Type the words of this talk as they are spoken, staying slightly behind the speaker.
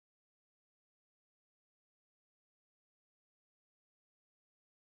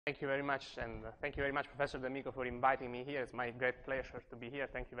Thank you very much, and thank you very much, Professor D'Amico, for inviting me here. It's my great pleasure to be here.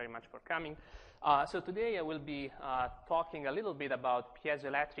 Thank you very much for coming. So today I will be talking a little bit about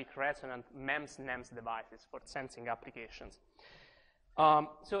piezoelectric resonant MEMS NEMS devices for sensing applications.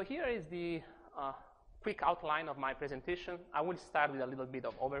 So here is the quick outline of my presentation. I will start with a little bit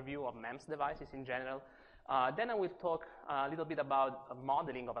of overview of MEMS devices in general. Then I will talk a little bit about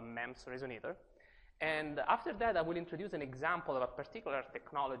modeling of a MEMS resonator. And after that, I will introduce an example of a particular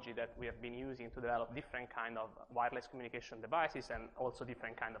technology that we have been using to develop different kind of wireless communication devices and also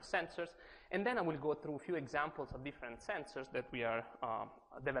different kind of sensors. And then I will go through a few examples of different sensors that we are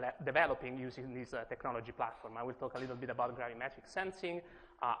developing using this technology platform. I will talk a little bit about gravimetric sensing,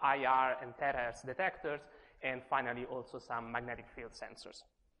 IR and terahertz detectors, and finally also some magnetic field sensors.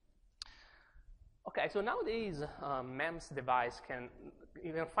 Okay, so nowadays, MEMS device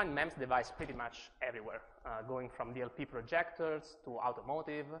you can find MEMS device pretty much everywhere, going from DLP projectors to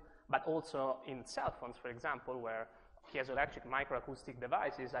automotive, but also in cell phones, for example, where piezoelectric microacoustic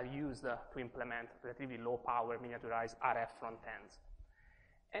devices are used to implement relatively low power miniaturized RF front ends.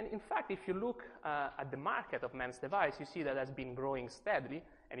 And in fact, if you look at the market of MEMS device, you see that it has been growing steadily,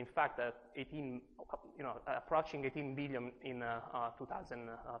 and in fact, approaching 18 billion in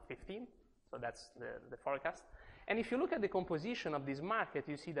 2015. So that's the forecast. And if you look at the composition of this market,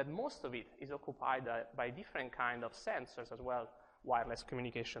 you see that most of it is occupied by different kind of sensors as well, wireless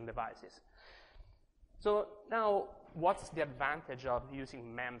communication devices. So now, what's the advantage of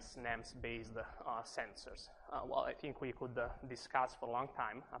using MEMS, NEMS-based sensors? Well, I think we could discuss for a long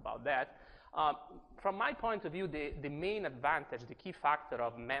time about that. From my point of view, the main advantage, the key factor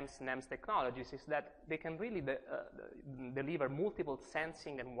of MEMS, NEMS technologies is that they can really deliver multiple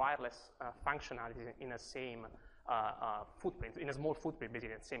sensing and wireless functionalities in a same footprint, in a small footprint,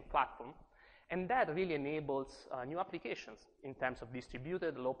 basically, the same platform. And that really enables new applications in terms of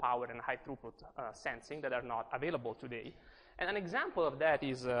distributed, low power, and high throughput sensing that are not available today. And an example of that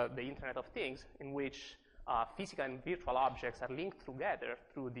is the Internet of Things, in which physical and virtual objects are linked together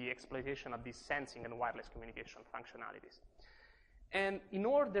through the exploitation of these sensing and wireless communication functionalities. And in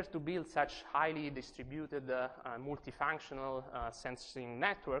order to build such highly distributed, multifunctional sensing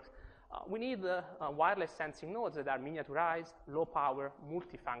networks, we need wireless sensing nodes that are miniaturized, low power,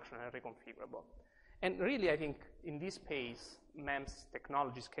 multifunctional, and reconfigurable. And really, I think in this space, MEMS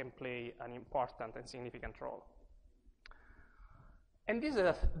technologies can play an important and significant role. And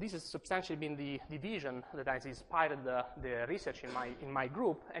this has substantially been the vision that has inspired the research in my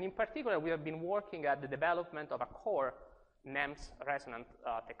group. And in particular, we have been working at the development of a core NEMS resonant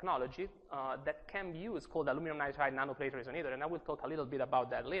technology that can be used, called aluminum nitride nanoplate resonator, and I will talk a little bit about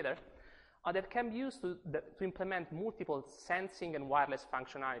that later, that can be used to implement multiple sensing and wireless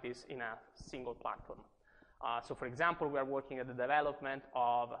functionalities in a single platform. So for example, we are working at the development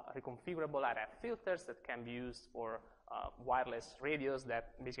of reconfigurable RF filters that can be used for wireless radios that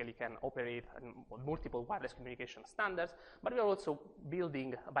basically can operate on multiple wireless communication standards, but we are also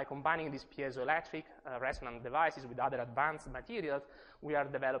building, by combining these piezoelectric resonant devices with other advanced materials, we are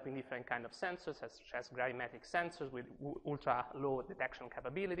developing different kind of sensors, such as gravimetric sensors with ultra-low detection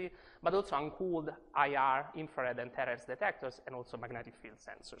capability, but also uncooled IR, infrared, and terahertz detectors, and also magnetic field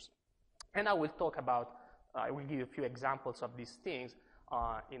sensors. And I will talk about, I will give you a few examples of these things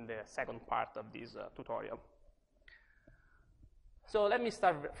in the second part of this tutorial. So let me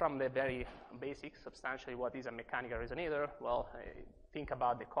start from the very basics. Substantially, what is a mechanical resonator? Well, think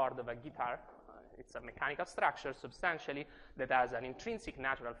about the chord of a guitar. It's a mechanical structure, substantially, that has an intrinsic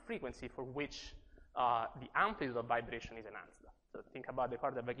natural frequency for which the amplitude of vibration is enhanced. So think about the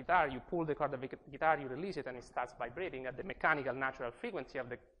chord of a guitar. You pull the chord of a guitar, you release it, and it starts vibrating at the mechanical natural frequency of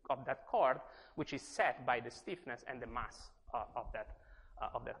that chord, which is set by the stiffness and the mass of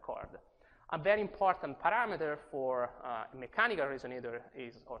that chord. A very important parameter for a mechanical resonator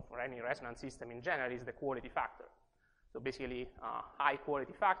or for any resonance system in general, is the quality factor. So basically, high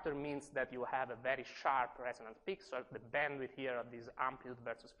quality factor means that you have a very sharp resonance peak, so the bandwidth here of this amplitude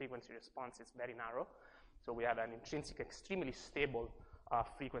versus frequency response is very narrow. So we have an intrinsic, extremely stable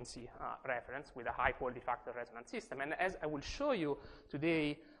frequency reference with a high quality factor resonance system. And as I will show you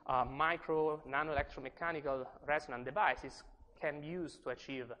today, micro, nano electromechanical resonant devices can be used to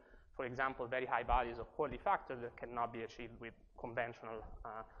achieve, for example, very high values of quality factor that cannot be achieved with conventional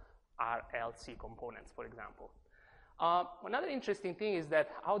RLC components, for example. Another interesting thing is that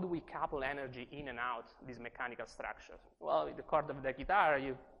how do we couple energy in and out these mechanical structures? Well, with the chord of the guitar,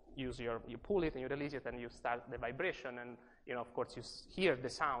 you pull it and you release it and you start the vibration, and of course you hear the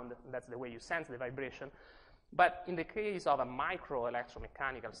sound. That's the way you sense the vibration. But in the case of a micro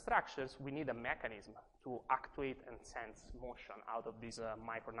electromechanical structures, we need a mechanism to actuate and sense motion out of these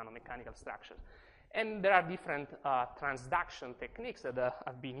micro nanomechanical structures. And there are different transduction techniques that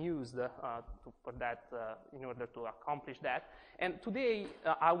have been used for that, in order to accomplish that. And today,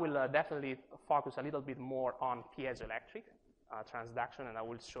 I will definitely focus a little bit more on piezoelectric transduction, and I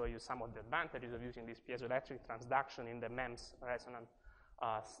will show you some of the advantages of using this piezoelectric transduction in the MEMS resonant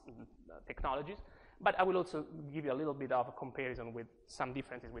technologies. But I will also give you a little bit of a comparison with some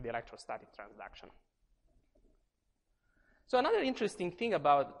differences with the electrostatic transduction. So another interesting thing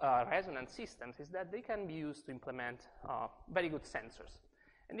about resonant systems is that they can be used to implement very good sensors.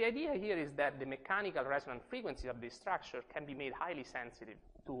 And the idea here is that the mechanical resonant frequency of this structure can be made highly sensitive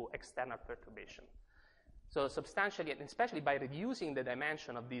to external perturbation. So substantially, and especially by reducing the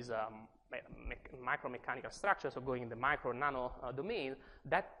dimension of these micromechanical structures, or going in the micro-nano domain,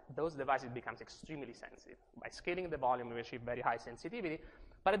 those devices becomes extremely sensitive. By scaling the volume, we achieve very high sensitivity.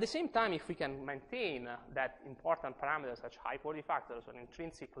 But at the same time, if we can maintain that important parameters such high quality factors or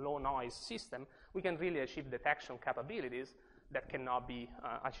intrinsic low noise system, we can really achieve detection capabilities that cannot be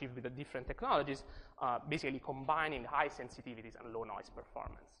achieved with the different technologies, basically combining high sensitivities and low noise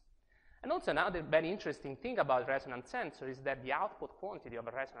performance. And also another very interesting thing about resonant sensor is that the output quantity of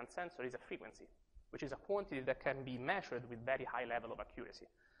a resonant sensor is a frequency, which is a quantity that can be measured with very high level of accuracy.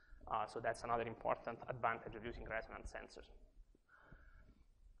 So that's another important advantage of using resonant sensors.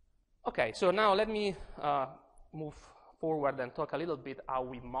 Okay, so now let me move forward and talk a little bit how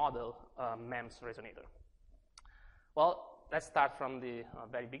we model MEMS resonator. Well, let's start from the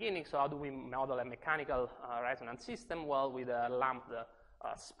very beginning. So how do we model a mechanical resonant system? Well, with a lamp,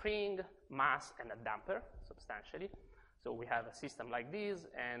 spring, mass, and a damper, substantially. So we have a system like this,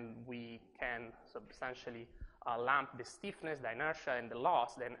 and we can substantially lamp the stiffness, the inertia, and the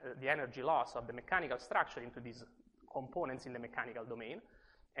loss, the energy loss of the mechanical structure into these components in the mechanical domain.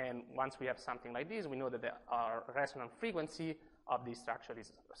 And once we have something like this, we know that our resonant frequency of this structure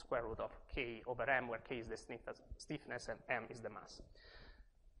is square root of K over M, where K is the stiffness and M is the mass.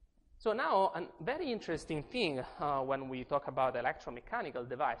 So now, a very interesting thing when we talk about electromechanical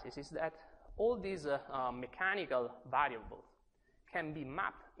devices is that all these mechanical variables can be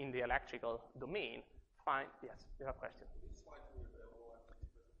mapped in the electrical domain. Fine. Yes, you have a question?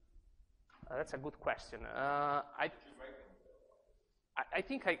 That's a good question. I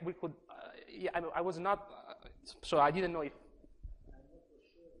think we could, yeah, I was not, so I didn't know if. I'm not so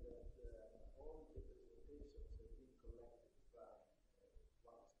sure that all the presentations have been collected by what is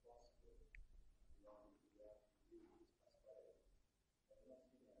possible along with the transparent. I've not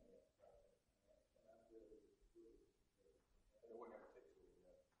seen any of that, and I'm really good. I will never take it.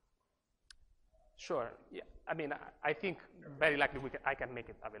 Sure. Yeah. I mean, I think very likely I can make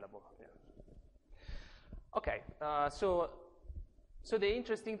it available. Yeah. Okay. So the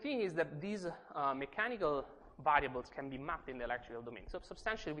interesting thing is that these mechanical variables can be mapped in the electrical domain. So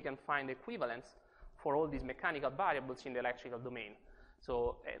substantially, we can find equivalents for all these mechanical variables in the electrical domain.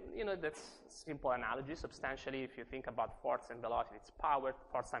 So, you know, that's simple analogy. Substantially, if you think about force and velocity, it's power.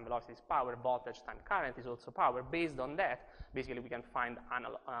 Force time velocity is power. Voltage time current is also power. Based on that, basically, we can find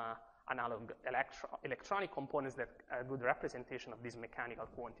analog electronic components that are a good representation of these mechanical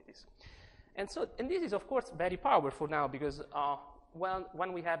quantities. And this is, of course, very powerful now because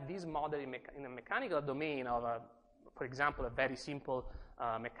when we have this model in a mechanical domain of, for example, a very simple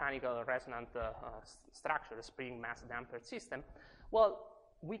mechanical resonant structure, a spring mass damper system, well,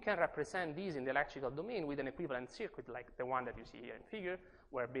 we can represent these in the electrical domain with an equivalent circuit like the one that you see here in figure,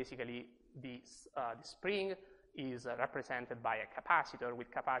 where basically the spring is represented by a capacitor with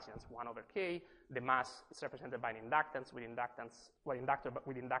capacitance 1 over K. The mass is represented by an inductance with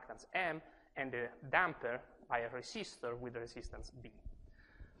inductance M, and the damper by a resistor with resistance B.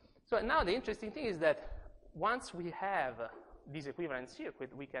 So now the interesting thing is that once we have this equivalent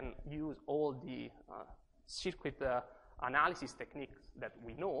circuit, we can use all the circuit analysis techniques that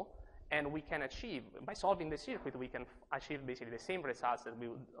we know, and we can achieve, by solving the circuit, we can achieve basically the same results that we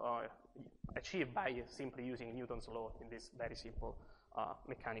would achieve by simply using Newton's law in this very simple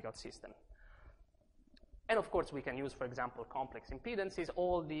mechanical system. And of course, we can use, for example, complex impedances,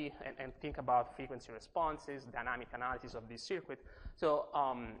 and think about frequency responses, dynamic analysis of this circuit. So,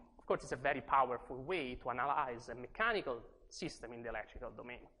 of course, it's a very powerful way to analyze a mechanical system in the electrical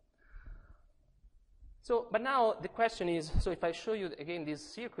domain. So, but now the question is, so if I show you again this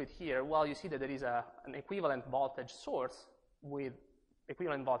circuit here, well, you see that there is an equivalent voltage source with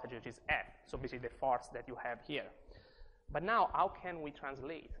equivalent voltage, which is F, so basically the force that you have here. But now, how can we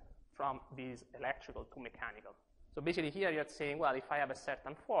translate from this electrical to mechanical? So basically here you're saying, well, if I have a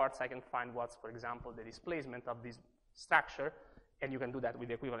certain force, I can find what's, for example, the displacement of this structure, and you can do that with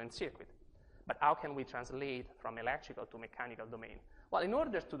the equivalent circuit. But how can we translate from electrical to mechanical domain? Well, in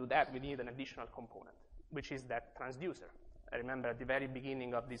order to do that, we need an additional component, which is that transducer. I remember at the very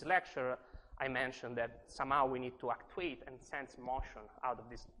beginning of this lecture, I mentioned that somehow we need to actuate and sense motion out of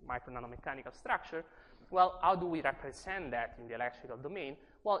this micro-nanomechanical structure. Well, how do we represent that in the electrical domain?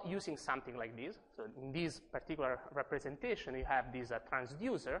 Well, using something like this. So in this particular representation, you have this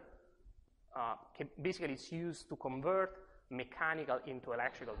transducer. Basically, it's used to convert mechanical into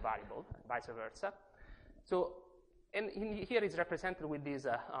electrical variable, and vice versa. So, and here it's represented with this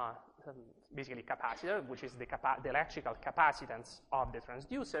basically capacitor, which is the electrical capacitance of the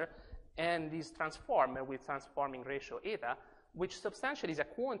transducer, and this transformer with transforming ratio eta, which substantially is a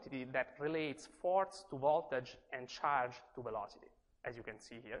quantity that relates force to voltage and charge to velocity, as you can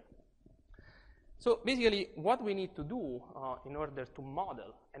see here. So basically, what we need to do in order to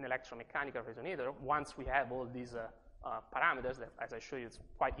model an electromechanical resonator, once we have all these parameters, that, as I show you, it's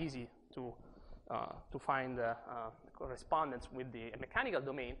quite easy to find correspondence with the mechanical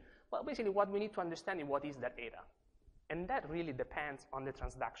domain. Well, basically, what we need to understand is what is that eta. And that really depends on the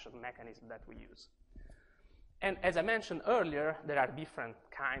transduction mechanism that we use. And as I mentioned earlier, there are different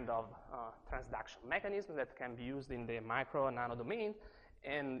kind of transduction mechanisms that can be used in the micro and nano domain,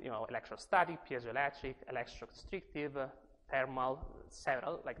 and electrostatic, piezoelectric, electrorestrictive, thermal,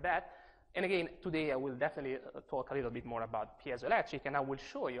 several like that. And again, today I will definitely talk a little bit more about piezoelectric, and I will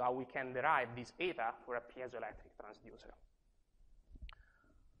show you how we can derive this eta for a piezoelectric transducer.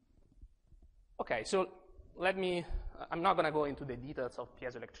 Okay, so I'm not going to go into the details of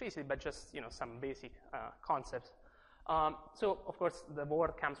piezoelectricity, but just some basic concepts. So, of course, the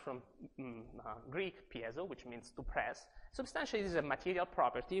word comes from Greek piezo, which means to press. Substantially, this is a material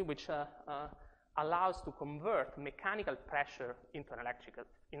property which allows to convert mechanical pressure into an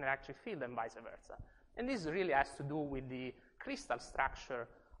electric field and vice versa. And this really has to do with the crystal structure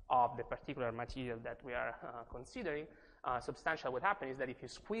of the particular material that we are considering. Substantially, what happens is that if you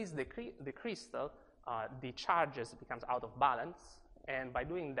squeeze the crystal, the charges becomes out of balance, and by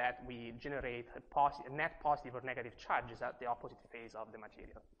doing that, we generate a net positive or negative charges at the opposite phase of the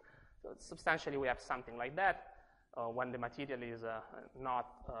material. So substantially, we have something like that. When the material is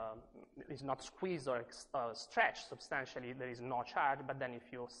not squeezed or stretched, substantially there is no charge, but then if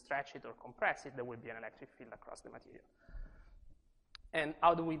you stretch it or compress it, there will be an electric field across the material. And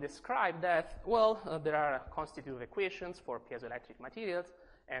how do we describe that? Well, there are constitutive equations for piezoelectric materials,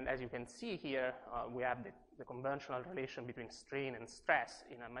 and as you can see here, we have the conventional relation between strain and stress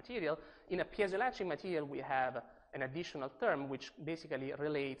in a material. In a piezoelectric material, we have an additional term which basically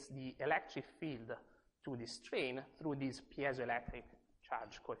relates the electric field to the strain through this piezoelectric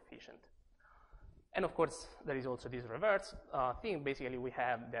charge coefficient. And of course, there is also this reverse thing. Basically, we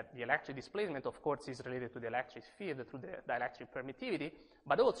have that the electric displacement, of course, is related to the electric field through the dielectric permittivity,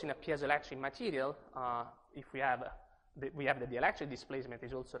 but also in a piezoelectric material, if we have that the electric displacement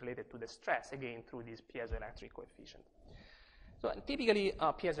is also related to the stress, again, through this piezoelectric coefficient. So typically,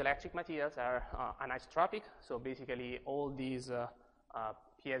 piezoelectric materials are anisotropic, so basically all these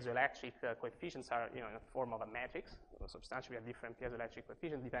piezoelectric coefficients are in a form of a matrix. So substantially, we have different piezoelectric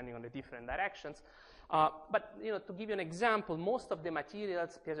coefficients depending on the different directions. But to give you an example, most of the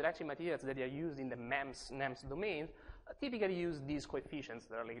materials, piezoelectric materials that are used in the MEMS, NEMS domain, typically use these coefficients.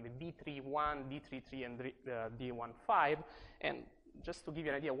 They're like the D31, D33, and D15. And just to give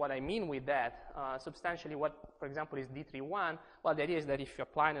you an idea what I mean with that, substantially what, for example, is D31, well, the idea is that if you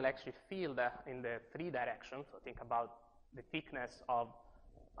apply an electric field in the 3 directions, so think about the thickness of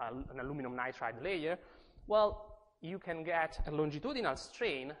an aluminum nitride layer, well, you can get a longitudinal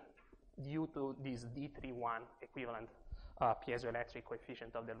strain due to this D31 equivalent piezoelectric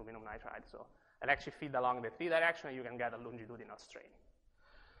coefficient of the aluminum nitride. So electric field along the 3 direction, you can get a longitudinal strain.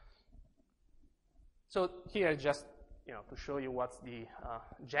 So here, just to show you what's the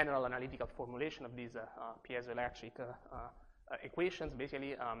general analytical formulation of these piezoelectric equations,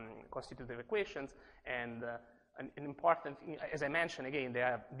 basically constitutive equations, and an important thing, as I mentioned again,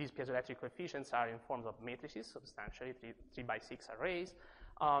 these piezoelectric coefficients are in forms of matrices, substantially 3 by 6 arrays.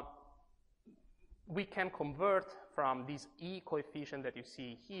 We can convert from this E coefficient that you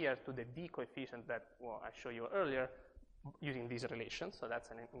see here to the D coefficient that I showed you earlier using these relations. So that's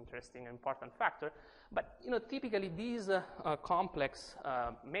an interesting and important factor. But typically these complex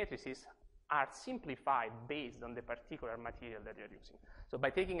matrices are simplified based on the particular material that you're using. So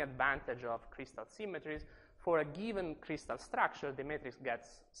by taking advantage of crystal symmetries, for a given crystal structure, the matrix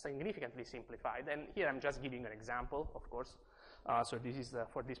gets significantly simplified. And here I'm just giving an example, of course. So this is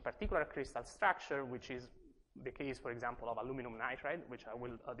for this particular crystal structure, which is the case, for example, of aluminum nitride, which I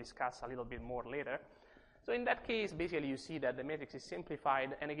will discuss a little bit more later. So in that case, basically, you see that the matrix is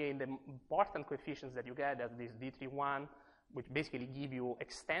simplified. And again, the important coefficients that you get are this D31, which basically give you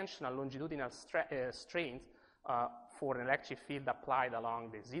extensional longitudinal strains for an electric field applied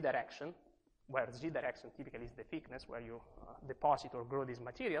along the Z direction, where Z direction typically is the thickness where you deposit or grow this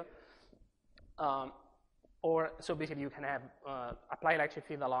material. So basically, you can have apply electric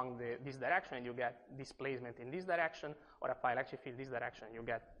field along this direction, and you get displacement in this direction, or apply electric field this direction, and you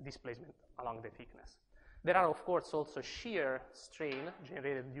get displacement along the thickness. There are, of course, also shear strain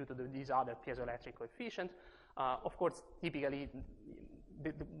generated due to these other piezoelectric coefficients. Of course, typically,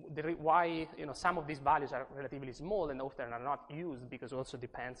 why some of these values are relatively small and often are not used because it also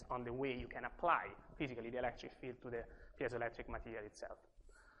depends on the way you can apply physically the electric field to the piezoelectric material itself.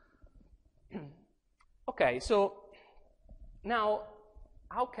 Okay, so now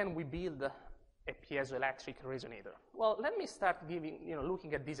how can we build a piezoelectric resonator? Well, let me start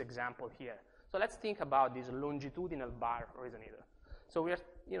looking at this example here. So let's think about this longitudinal bar resonator. So we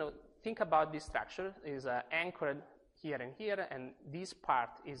are, think about this structure is anchored here, and this part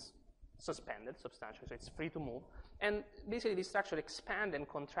is suspended substantially, so it's free to move. And basically, this structure expands and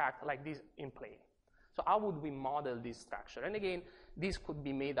contracts like this in plane. So how would we model this structure? And again, this could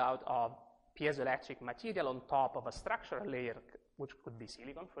be made out of piezoelectric material on top of a structural layer, which could be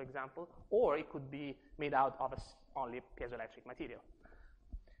silicon, for example, or it could be made out of only piezoelectric material.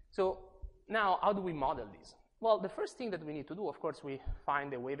 So now, how do we model this? Well, the first thing that we need to do, of course, we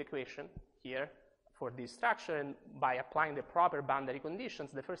find the wave equation here for this structure, and by applying the proper boundary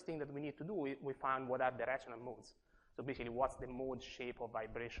conditions, the first thing that we need to do, we find what are the resonant modes. So basically, what's the mode, shape, or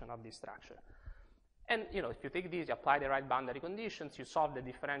vibration of this structure. And if you take this, you apply the right boundary conditions, you solve the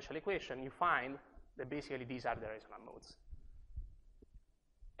differential equation, you find that basically these are the resonant modes.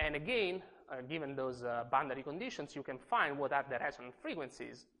 And again, given those boundary conditions, you can find what are the resonant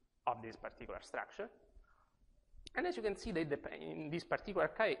frequencies of this particular structure. And as you can see, in this particular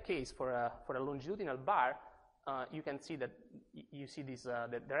case, for a longitudinal bar, you can see that you see this,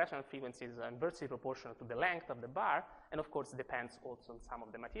 the resonant frequency is inversely proportional to the length of the bar, and of course depends also on some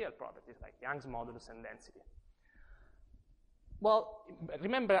of the material properties like Young's modulus and density. Well,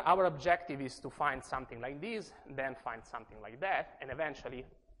 remember, our objective is to find something like this, then find something like that, and eventually,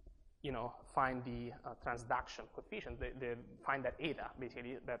 find the transduction coefficient, find that eta,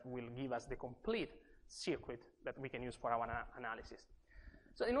 basically, that will give us the complete circuit that we can use for our analysis.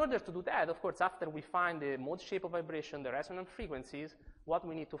 So in order to do that, of course, after we find the mode, shape of vibration, the resonant frequencies, what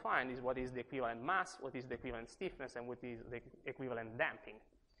we need to find is what is the equivalent mass, what is the equivalent stiffness, and what is the equivalent damping.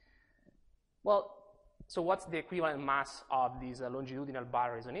 Well, so what's the equivalent mass of this longitudinal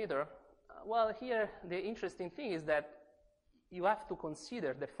bar resonator? Well, here the interesting thing is that you have to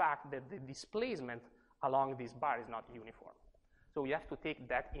consider the fact that the displacement along this bar is not uniform. So you have to take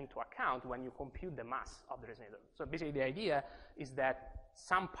that into account when you compute the mass of the resonator. So basically the idea is that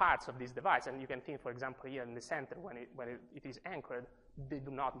some parts of this device, and you can think, for example, here in the center, when it is anchored, they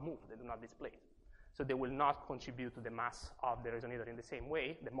do not move, they do not displace. So they will not contribute to the mass of the resonator in the same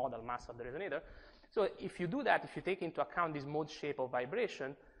way, the modal mass of the resonator. So if you do that, if you take into account this mode, shape of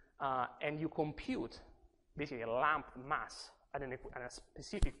vibration, and you compute basically a lamp mass at a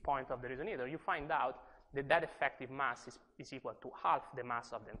specific point of the resonator, you find out that that effective mass is equal to half the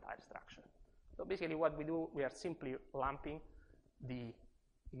mass of the entire structure. So basically what we do, we are simply lumping the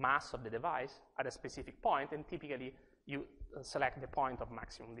mass of the device at a specific point, and typically you select the point of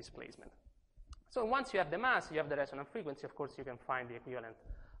maximum displacement. So once you have the mass, you have the resonant frequency, of course you can find the equivalent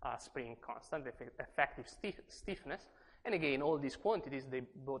spring constant, the effective stiffness, and again, all these quantities, they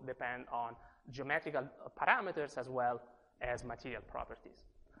both depend on geometrical parameters as well as material properties.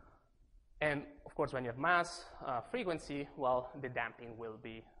 And of course, when you have mass, frequency, well, the damping will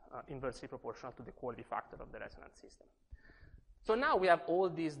be inversely proportional to the quality factor of the resonance system. So now we have all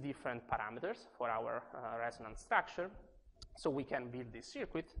these different parameters for our resonance structure, so we can build this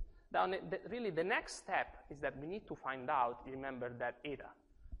circuit. Now, really, the next step is that we need to find out, remember, that eta,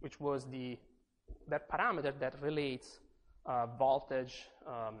 which was that parameter that relates voltage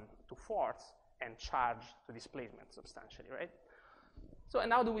to force and charge to displacement substantially, right? So,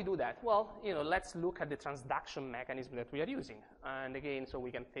 and how do we do that? Well, let's look at the transduction mechanism that we are using. And again, so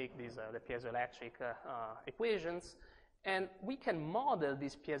we can take these, the piezoelectric equations, and we can model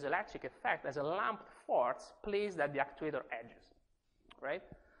this piezoelectric effect as a lamped force placed at the actuator edges, right?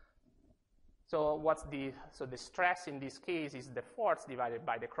 So the stress in this case is the force divided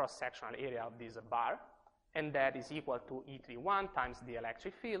by the cross-sectional area of this bar, and that is equal to E31 times the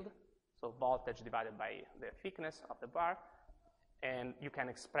electric field, so voltage divided by the thickness of the bar. and you can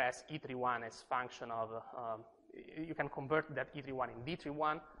express E31 as function of, you can convert that E31 in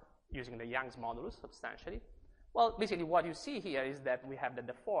D31 using the Young's modulus substantially. Well, basically what you see here is that we have that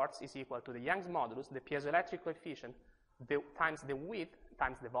the force is equal to the Young's modulus, the piezoelectric coefficient, times the width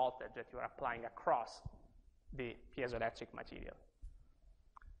times the voltage that you are applying across the piezoelectric material.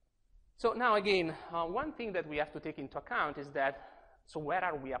 So now again, one thing that we have to take into account is that, so where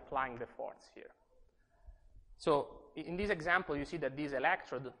are we applying the force here? So in this example, you see that these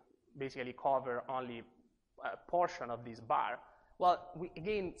electrodes basically cover only a portion of this bar. Well,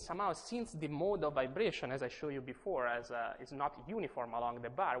 again, somehow, since the mode of vibration, as I showed you before, is not uniform along the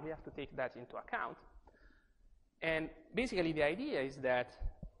bar, we have to take that into account. And basically, the idea is that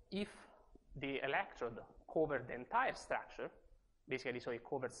if the electrode covers the entire structure, basically, so it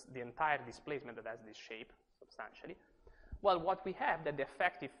covers the entire displacement that has this shape, substantially, well, what we have, that the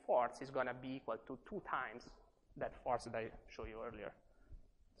effective force is going to be equal to 2 times that force that I showed you earlier.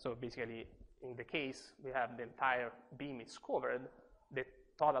 So basically, in the case we have the entire beam is covered, the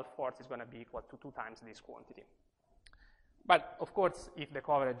total force is going to be equal to 2 times this quantity. But of course, if the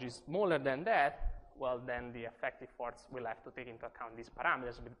coverage is smaller than that, well, then the effective force will have to take into account these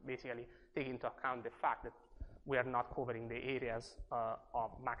parameters, basically take into account the fact that we are not covering the areas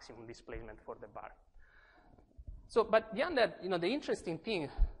of maximum displacement for the bar. So, but beyond that, the interesting thing,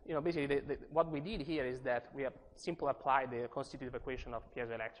 basically what we did here is that we have simply applied the constitutive equation of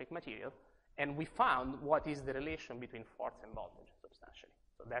piezoelectric material, and we found what is the relation between force and voltage, substantially.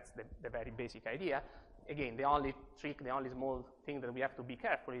 So that's the very basic idea. Again, the only trick, the only small thing that we have to be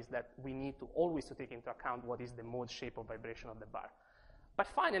careful is that we need to always to take into account what is the mode shape of vibration of the bar. But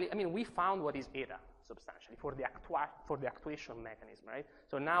finally, we found what is eta, substantially, for the actuation mechanism, right?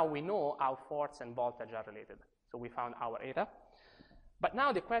 So now we know how force and voltage are related. So we found our eta. But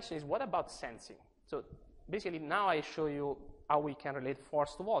now the question is, what about sensing? So basically, now I show you how we can relate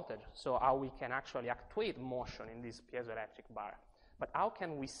force to voltage, so how we can actually actuate motion in this piezoelectric bar. But how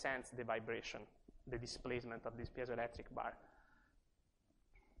can we sense the vibration, the displacement of this piezoelectric bar?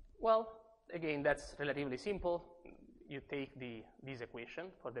 Well, again, that's relatively simple. You take this equation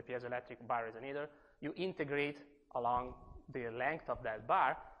for the piezoelectric bar resonator, you integrate along the length of that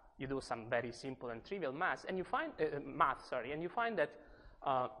bar, you do some very simple and trivial math, and you find that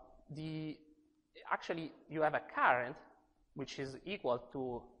actually you have a current which is equal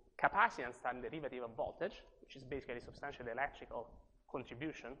to capacitance times derivative of voltage, which is basically substantially the electrical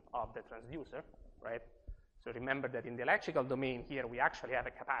contribution of the transducer, right? So remember that in the electrical domain here, we actually have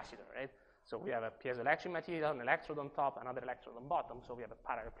a capacitor, right? So we have a piezoelectric material, an electrode on top, another electrode on bottom, so we have a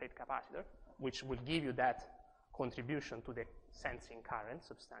parallel plate capacitor, which will give you that contribution to the sensing current,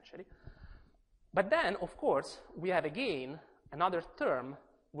 substantially. But then, of course, we have again another term,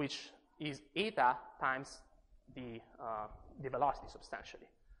 which is eta times the velocity, substantially,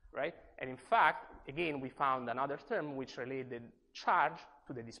 right? And in fact, again, we found another term which related charge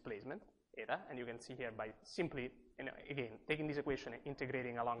to the displacement, eta, and you can see here by simply, again, taking this equation and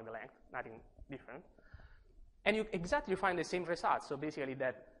integrating along the length, nothing different. And you exactly find the same result. So basically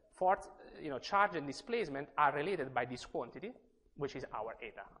that force, charge and displacement are related by this quantity, which is our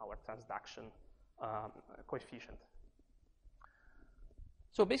eta, our transduction coefficient.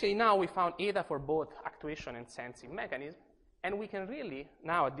 So basically now we found eta for both actuation and sensing mechanism, and we can really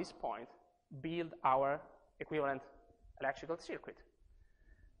now at this point build our equivalent electrical circuit.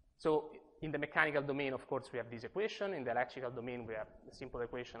 So in the mechanical domain, of course, we have this equation. In the electrical domain, we have the simple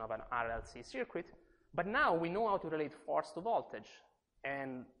equation of an RLC circuit. But now we know how to relate force to voltage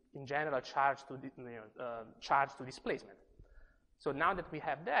and, in general, charge to displacement. So now that we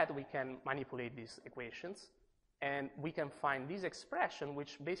have that, we can manipulate these equations, and we can find this expression,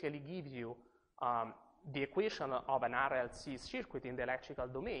 which basically gives you the equation of an RLC circuit in the electrical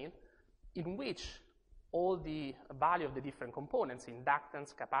domain, in which all the value of the different components,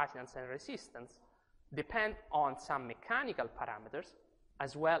 inductance, capacitance, and resistance, depend on some mechanical parameters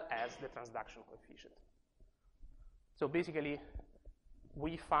as well as the transduction coefficient. So basically,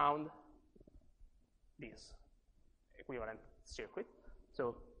 we found this equivalent circuit.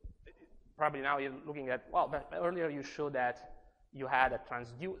 So probably now you're looking at, well, but earlier you showed that you had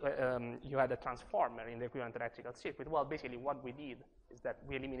a transformer in the equivalent electrical circuit. Well, basically what we did is that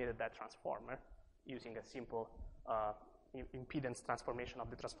we eliminated that transformer using a simple impedance transformation of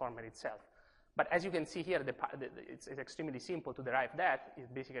the transformer itself. But as you can see here, it's extremely simple to derive that. It's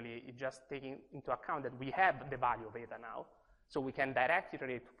basically just taking into account that we have the value of eta now. So we can directly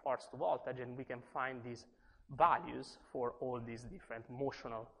relate force to voltage, and we can find these values for all these different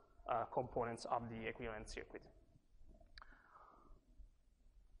motional components of the equivalent circuit.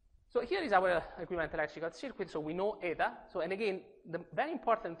 So here is our equivalent electrical circuit. So we know eta. So, and again, the very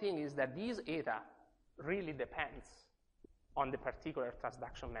important thing is that these eta really depends on the particular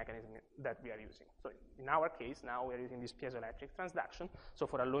transduction mechanism that we are using. So in our case, now we are using this piezoelectric transduction. So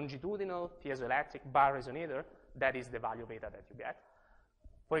for a longitudinal piezoelectric bar resonator, that is the value of eta that you get.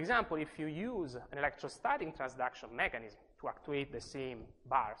 For example, if you use an electrostatic transduction mechanism to actuate the same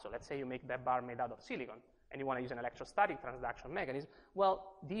bar, so let's say you make that bar made out of silicon, and you want to use an electrostatic transduction mechanism,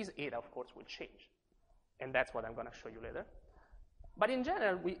 well, these eta, of course, will change. And that's what I'm going to show you later. But in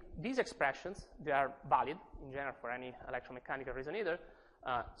general, these expressions, they are valid, in general, for any electromechanical resonator.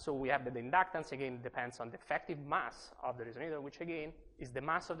 So we have that the inductance, again, depends on the effective mass of the resonator, which, again, is the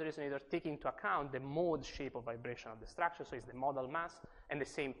mass of the resonator taking into account the mode shape of vibration of the structure, so it's the modal mass, and the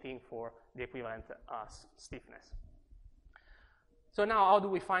same thing for the equivalent stiffness. So now, how do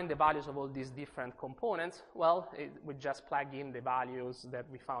we find the values of all these different components? Well, we just plug in the values that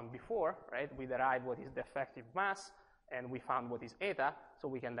we found before, right? We derive what is the effective mass, and we found what is eta, so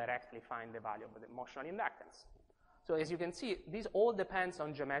we can directly find the value of the motional inductance. So as you can see, this all depends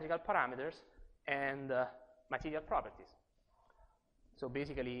on geometrical parameters and material properties. So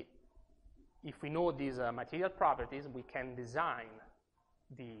basically, if we know these material properties, we can design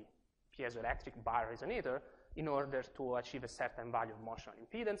the piezoelectric bar resonator in order to achieve a certain value of motional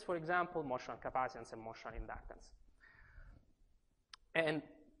impedance, for example, motional capacitance, and motional inductance. And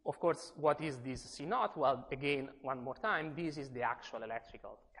of course, what is this C0? Well, again, one more time, this is the actual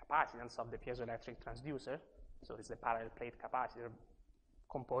electrical capacitance of the piezoelectric transducer. So it's the parallel plate capacitor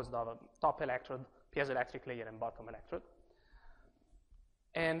composed of a top electrode, piezoelectric layer, and bottom electrode.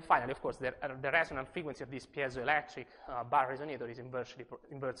 And finally, of course, the resonant frequency of this piezoelectric bar resonator is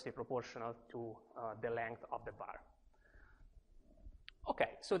inversely proportional to the length of the bar. Okay,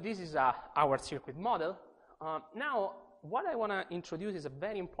 so this is our circuit model. Now, what I want to introduce is a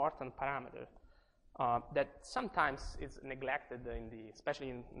very important parameter that sometimes is neglected,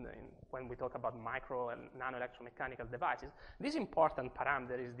 especially when we talk about micro and nano electromechanical devices. This important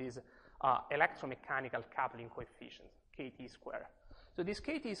parameter is this electromechanical coupling coefficient, KT square. So this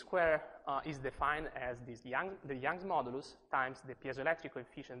KT square is defined as the Young's modulus times the piezoelectric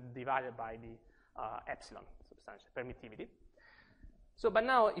coefficient divided by the epsilon, substantial permittivity. So, but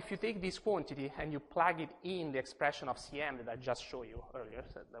now if you take this quantity and you plug it in the expression of Cm that I just showed you earlier,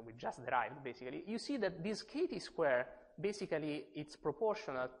 so that we just derived basically, you see that this KT square, basically it's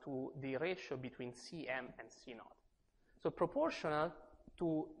proportional to the ratio between Cm and C0. So proportional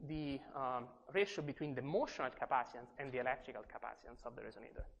to the ratio between the motional capacitance and the electrical capacitance of the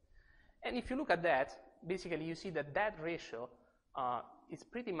resonator. And if you look at that, basically you see that that ratio is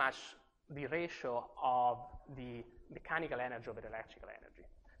pretty much the ratio of the mechanical energy over electrical energy.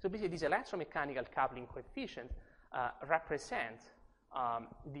 So basically this electromechanical coupling coefficient represents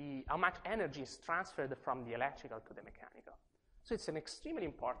how much energy is transferred from the electrical to the mechanical. So it's an extremely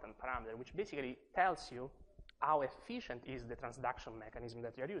important parameter which basically tells you how efficient is the transduction mechanism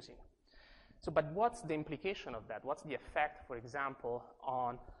that you're using. So, but what's the implication of that? What's the effect, for example,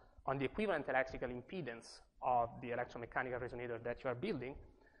 on the equivalent electrical impedance of the electromechanical resonator that you are building?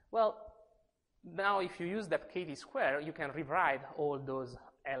 Well, now if you use that KT square, you can rewrite all those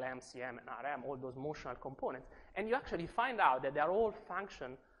LM, CM, and RM, all those motional components, and you actually find out that they are all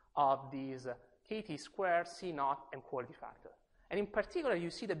function of these KT square, C0, and quality factor. And in particular, you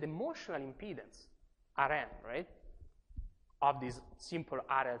see that the motional impedance Rn, right, of this simple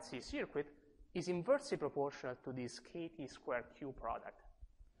RLC circuit is inversely proportional to this KT square Q product,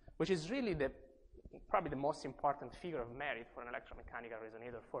 which is really probably the most important figure of merit for an electromechanical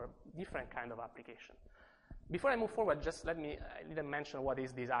resonator for different kind of application. Before I move forward, just I didn't mention what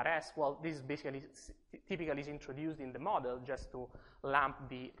is this RS. Well, this basically typically is introduced in the model just to lump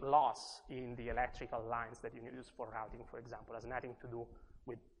the loss in the electrical lines that you use for routing, for example, has nothing to do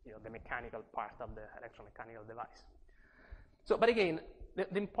with the mechanical part of the electromechanical device. So, but again,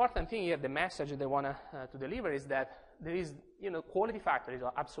 the important thing here, the message they want to deliver is that there is, quality factor is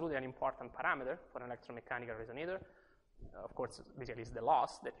absolutely an important parameter for an electromechanical resonator. Of course, basically it's the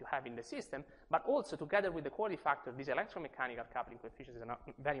loss that you have in the system, but also together with the quality factor, this electromechanical coupling coefficient is a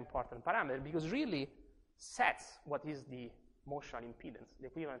very important parameter because really sets what is the motional impedance, the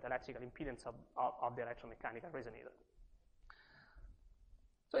equivalent electrical impedance of the electromechanical resonator.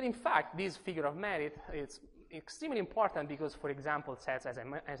 So in fact, this figure of merit is extremely important because, for example, sets, as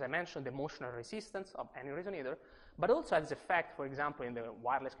I mentioned, the motional resistance of any resonator, but also has effect, for example, in the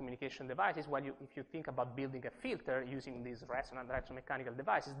wireless communication devices, if you think about building a filter using these resonant electromechanical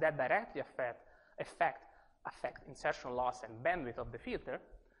devices, that directly affect insertion loss and bandwidth of the filter.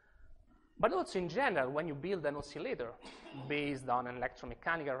 But also in general, when you build an oscillator based on an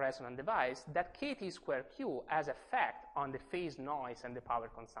electromechanical resonant device, that KT square Q has effect on the phase noise and the power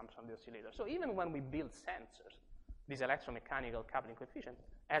consumption of the oscillator. So even when we build sensors, this electromechanical coupling coefficient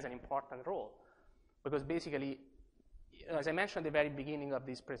has an important role. Because basically, as I mentioned at the very beginning of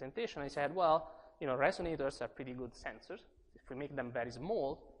this presentation, I said, well, resonators are pretty good sensors. If we make them very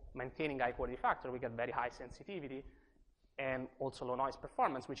small, maintaining high quality factor, we get very high sensitivity and also low noise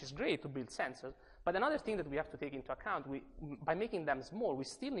performance, which is great to build sensors. But another thing that we have to take into account, by making them small, we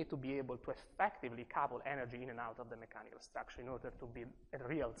still need to be able to effectively couple energy in and out of the mechanical structure in order to build a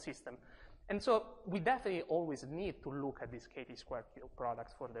real system. And so we definitely always need to look at these KT square Q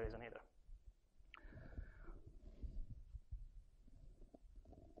products for the resonator.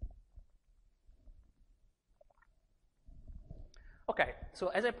 Okay, so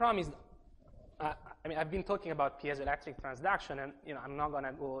as I promised, I've been talking about piezoelectric transduction, and I'm not going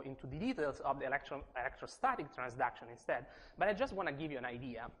to go into the details of the electrostatic transduction instead, but I just want to give you an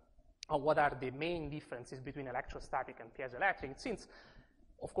idea of what are the main differences between electrostatic and piezoelectric, since,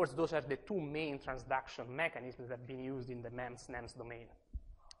 of course, those are the two main transduction mechanisms that have been used in the MEMS, NEMS domain.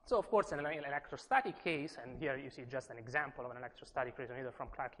 So, of course, in an electrostatic case, and here you see just an example of an electrostatic resonator from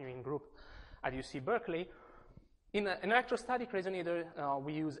Clark Ewing group at UC Berkeley. In an electrostatic resonator,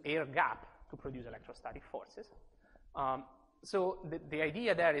 we use air gap to produce electrostatic forces. So the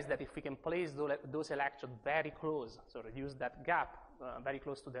idea there is that if we can place those electrodes very close, so reduce that gap very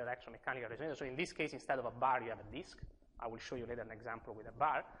close to the electromechanical resonator. So in this case, instead of a bar, you have a disk. I will show you later an example with a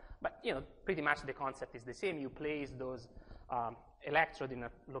bar. But pretty much the concept is the same. You place those electrodes in a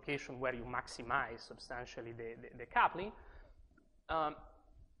location where you maximize substantially the coupling.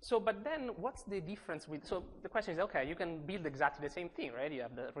 But then what's the difference with, so the question is, okay, you can build exactly the same thing, right? You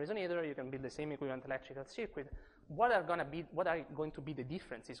have the resonator, you can build the same equivalent electrical circuit. What are going to be the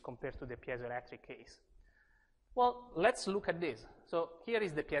differences compared to the piezoelectric case? Well, let's look at this. So here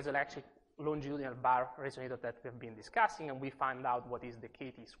is the piezoelectric longitudinal bar resonator that we've been discussing, and we find out what is the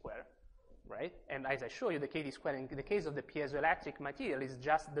KT square, right? And as I show you, the KT square in the case of the piezoelectric material is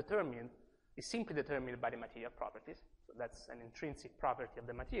simply determined by the material properties. So that's an intrinsic property of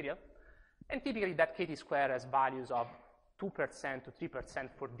the material. And typically that KT square has values of 2% to 3%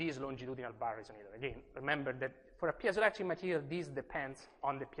 for this longitudinal bar resonator. Again, remember that for a piezoelectric material, this depends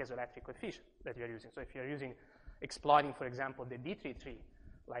on the piezoelectric coefficient that you're using. So if you're exploiting, for example, the D33,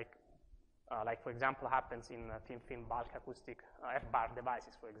 like for example happens in thin-film bulk acoustic F-bar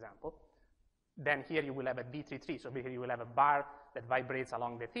devices, for example, then here you will have a D33. So basically you will have a bar that vibrates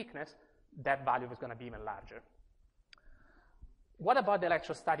along the thickness. That value is going to be even larger. What about the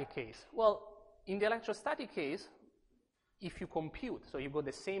electrostatic case? Well, in the electrostatic case, if you compute, so you go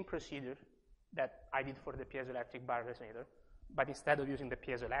the same procedure that I did for the piezoelectric bar resonator, but instead of using the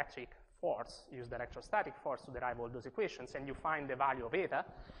piezoelectric force, use the electrostatic force to derive all those equations, and you find the value of eta,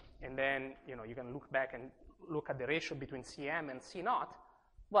 and then you can look back and look at the ratio between Cm and C naught.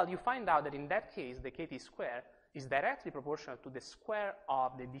 Well, you find out that in that case, the KT square is directly proportional to the square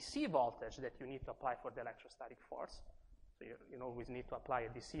of the DC voltage that you need to apply for the electrostatic force. So you always need to apply a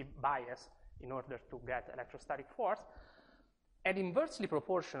DC bias in order to get electrostatic force, and inversely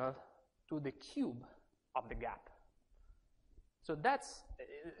proportional to the cube of the gap. So that's,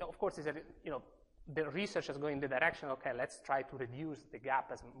 of course, the research is going in the direction, okay, let's try to reduce the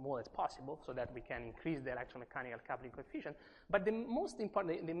gap as more as possible so that we can increase the electromechanical coupling coefficient. But the most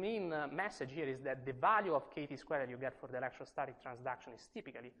important, the main message here is that the value of KT square that you get for the electrostatic transduction is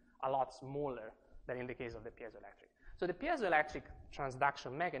typically a lot smaller than in the case of the piezoelectric. So the piezoelectric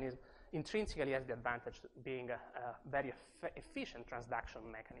transduction mechanism intrinsically has the advantage of being a very efficient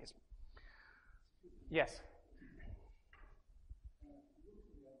transduction mechanism. Yes?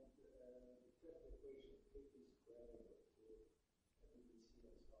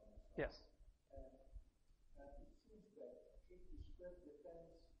 Yes. It seems that KT square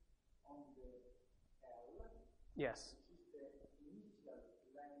depends on the L, yes, which is the initial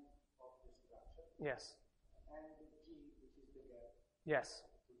length of the structure, yes, and the G, which is the gap. yes.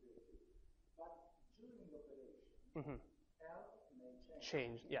 To the G. But during operation, L may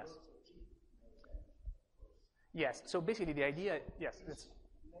change. Yes. Also G may change, of course. Yes. So basically, the idea, yes, it's.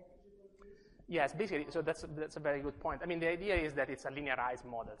 Yes, basically, so that's a very good point. I mean, the idea is that it's a linearized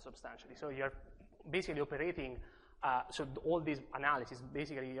model substantially. So you're basically operating, so all these analysis,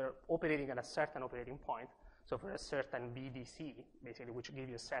 basically you're operating at a certain operating point, so for a certain VDC, basically, which gives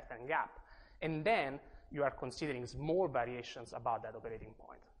you a certain gap. And then you are considering small variations about that operating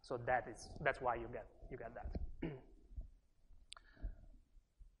point. So that's why you get that.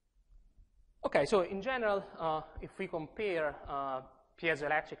 Okay, so in general, if we compare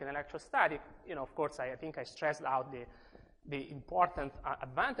piezoelectric and electrostatic, of course, I think I stressed out the important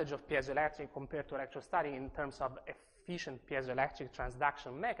advantage of piezoelectric compared to electrostatic in terms of efficient piezoelectric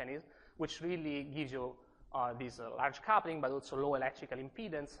transduction mechanism, which really gives you this large coupling, but also low electrical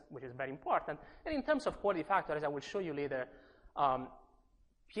impedance, which is very important. And in terms of quality factor, as I will show you later,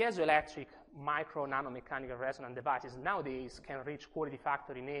 piezoelectric micro-nanomechanical resonant devices nowadays can reach quality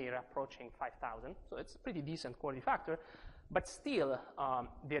factor in air approaching 5,000. So it's a pretty decent quality factor. But still,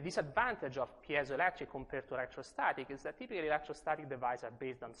 the disadvantage of piezoelectric compared to electrostatic is that typically electrostatic devices are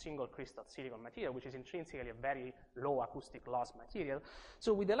based on single crystal silicon material, which is intrinsically a very low acoustic loss material.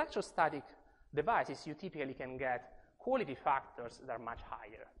 So with electrostatic devices, you typically can get quality factors that are much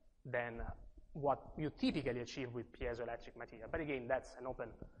higher than what you typically achieve with piezoelectric material. But again, that's an open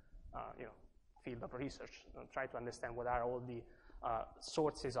field of research. Try to understand what are all the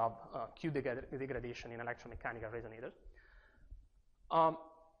sources of Q degradation in electromechanical resonators.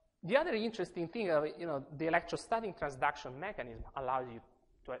 The other interesting thing, the electrostatic transduction mechanism allows you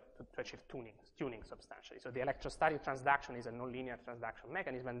to achieve tuning substantially. So the electrostatic transduction is a nonlinear transduction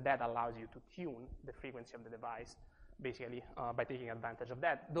mechanism, and that allows you to tune the frequency of the device, basically, by taking advantage of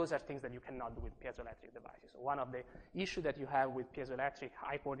that. Those are things that you cannot do with piezoelectric devices. So one of the issues that you have with piezoelectric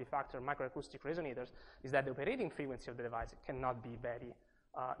high quality factor microacoustic resonators is that the operating frequency of the device cannot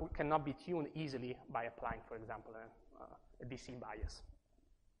be tuned easily by applying, for example, a DC bias.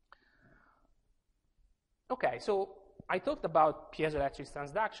 Okay, so I talked about piezoelectric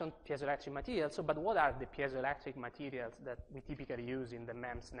transduction, piezoelectric materials, but what are the piezoelectric materials that we typically use in the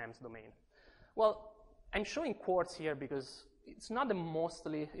MEMS, NEMS domain? Well, I'm showing quartz here because it's not the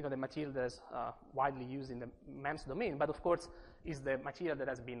mostly, the material that's widely used in the MEMS domain, but of course is the material that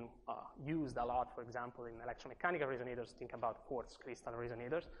has been used a lot, for example, in electromechanical resonators. Think about quartz crystal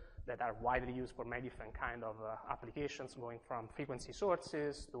resonators that are widely used for many different kind of applications, going from frequency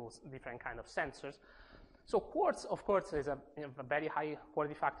sources to different kind of sensors. So quartz, of course, is a very high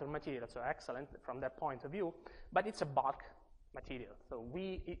quality factor material, so excellent from that point of view, but it's a bulk material. So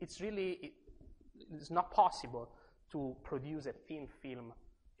it's not possible to produce a thin film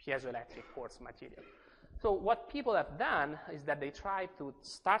piezoelectric quartz material. So what people have done is that they try to,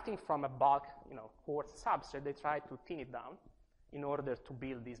 starting from a bulk quartz substrate, they try to thin it down in order to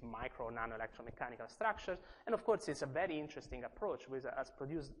build these micro nano electromechanical structures. And of course, it's a very interesting approach, which has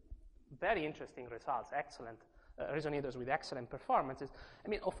produced very interesting results, excellent resonators with excellent performances. I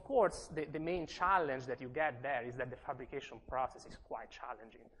mean, of course, the main challenge that you get there is that the fabrication process is quite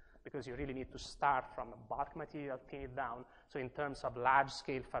challenging, because you really need to start from a bulk material, thin it down. So in terms of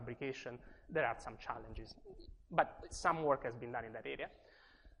large-scale fabrication, there are some challenges. But some work has been done in that area.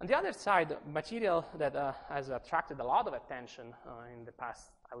 On the other side, material that has attracted a lot of attention in the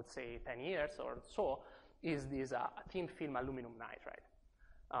past, I would say, 10 years or so, is this thin film aluminum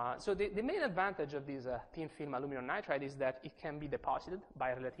nitride. So the main advantage of this thin film aluminum nitride is that it can be deposited by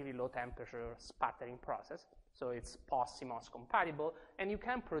a relatively low temperature sputtering process. So it's post-CMOS compatible, and you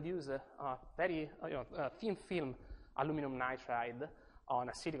can produce a very thin film aluminum nitride on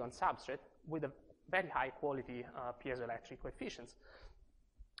a silicon substrate with a very high quality piezoelectric coefficients.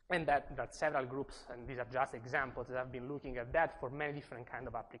 And there are several groups, and these are just examples, that have been looking at that for many different kind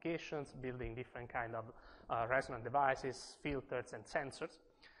of applications, building different kind of resonant devices, filters, and sensors.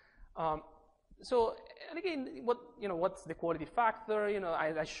 So, and again, what's the quality factor?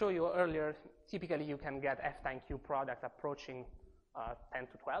 I showed you earlier, typically you can get F times Q product approaching 10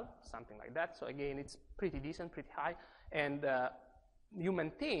 to 12, something like that. So again, it's pretty decent, pretty high, and you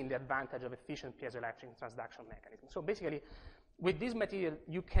maintain the advantage of efficient piezoelectric transduction mechanism. So basically, with this material,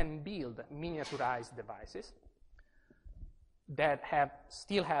 you can build miniaturized devices that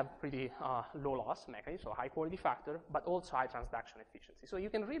still have pretty low loss mechanism, so high quality factor, but also high transduction efficiency. So you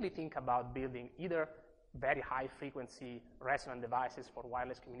can really think about building either very high frequency resonant devices for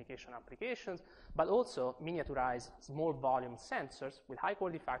wireless communication applications, but also miniaturized small volume sensors with high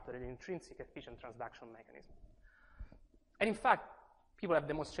quality factor and intrinsic efficient transduction mechanism. And in fact, people have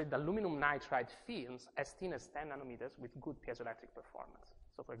demonstrated aluminum nitride films as thin as 10 nanometers with good piezoelectric performance.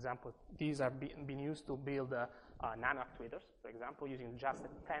 So for example, these are being used to build nano actuators, for example, using just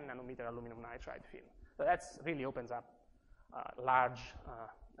a 10 nanometer aluminum nitride film. So that really opens up large,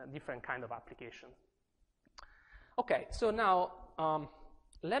 different kind of applications. Okay, so now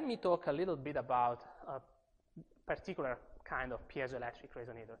let me talk a little bit about a particular kind of piezoelectric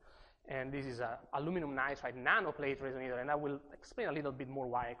resonator. And this is an aluminum nitride nanoplate resonator, and I will explain a little bit more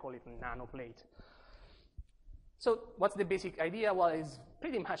why I call it nanoplate. So what's the basic idea? Well, it's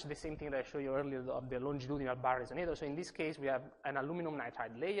pretty much the same thing that I showed you earlier of the longitudinal bar resonator. So in this case, we have an aluminum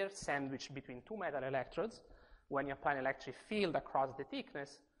nitride layer sandwiched between two metal electrodes when you apply an electric field across the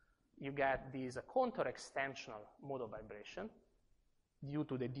thickness, you get this contour extensional mode of vibration due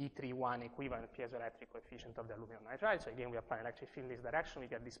to the D31 equivalent piezoelectric coefficient of the aluminum nitride. So again, we apply an electric field in this direction, we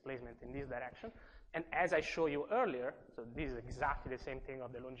get displacement in this direction. And as I showed you earlier, so this is exactly the same thing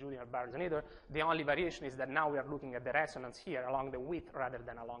of the longitudinal bar resonator. The only variation is that now we are looking at the resonance here along the width rather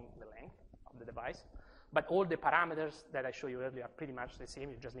than along the length of the device. But all the parameters that I showed you earlier are pretty much the same.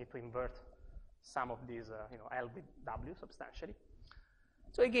 You just need to invert some of these, L with W substantially.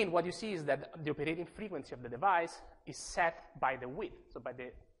 So again, what you see is that the operating frequency of the device is set by the width. So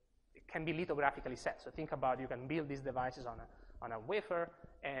it can be lithographically set. So think about, you can build these devices on a wafer,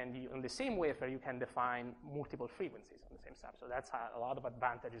 and on the same wafer, you can define multiple frequencies on the same sub. So that's a lot of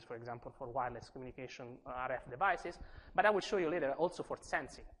advantages, for example, for wireless communication RF devices. But I will show you later also for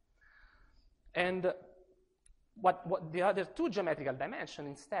sensing. And what the other two geometrical dimensions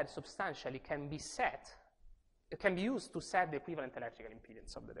instead substantially can be set. It can be used to set the equivalent electrical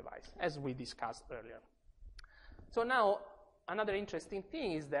impedance of the device, as we discussed earlier. So now, another interesting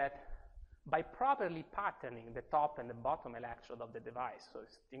thing is that by properly patterning the top and the bottom electrode of the device, so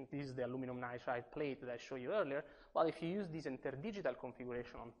this is the aluminum nitride plate that I showed you earlier, well, if you use this interdigital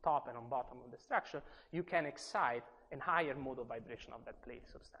configuration on top and on bottom of the structure, you can excite a higher mode of vibration of that plate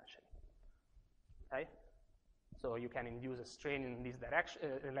substantially. Okay? So you can induce a strain in this direction,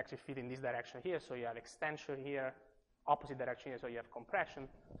 electric field in this direction here, so you have extension here, opposite direction here, so you have compression.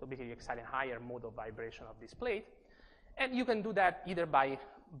 So basically you excite a higher mode of vibration of this plate. And you can do that either by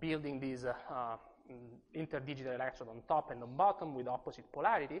building this interdigital electrode on top and on bottom with opposite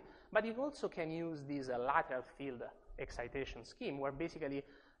polarity, but you also can use this lateral field excitation scheme, where basically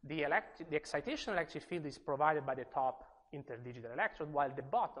the excitation electric field is provided by the top interdigital electrode, while the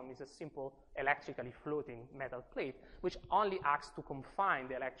bottom is a simple electrically floating metal plate, which only acts to confine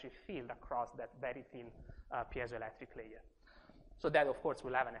the electric field across that very thin piezoelectric layer. So that, of course,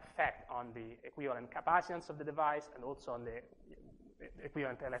 will have an effect on the equivalent capacitance of the device and also on the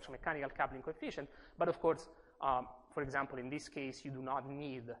equivalent electromechanical coupling coefficient. But of course, for example, in this case, you do not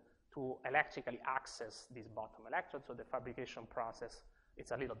need to electrically access this bottom electrode, so the fabrication process,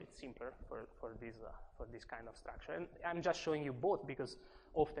 it's a little bit simpler for this kind of structure. And I'm just showing you both because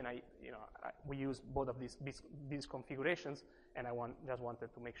often we use both of these configurations, and I just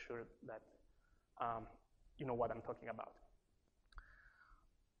wanted to make sure that you know what I'm talking about.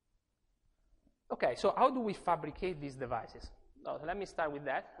 Okay, so how do we fabricate these devices? Let me start with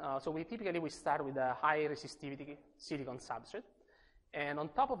that. So we typically start with a high resistivity silicon substrate. And on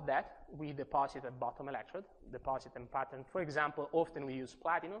top of that, we deposit a bottom electrode, deposit and pattern. For example, often we use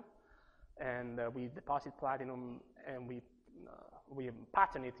platinum, and we deposit platinum, and we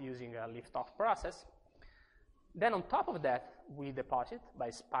pattern it using a lift-off process. Then on top of that, we deposit by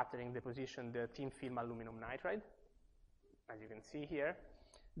spattering deposition the thin film aluminum nitride, as you can see here.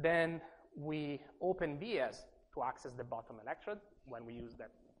 Then we open vias to access the bottom electrode when we use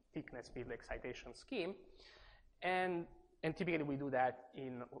that thickness field excitation scheme. And typically we do that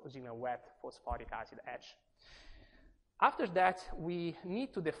using a wet phosphoric acid etch. After that, we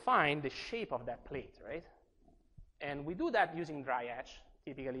need to define the shape of that plate, right? And we do that using dry etch.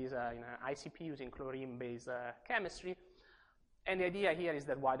 Typically is in an ICP using chlorine-based chemistry. And the idea here is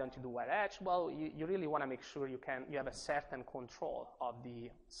that why don't you do wet etch? Well, you really want to make sure you have a certain control of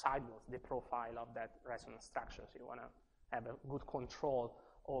the sidewalls, the profile of that resonance structure. So you want to have a good control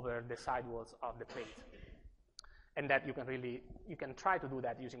over the sidewalls of the plate. And that you can try to do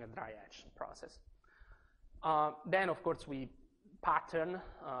that using a dry etch process. Then, of course, we pattern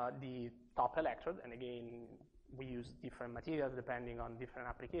the top electrode, and again, we use different materials depending on different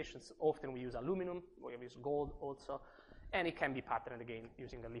applications. Often we use aluminum, we use gold also, and it can be patterned again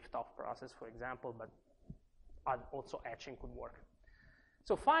using a lift-off process, for example, but also etching could work.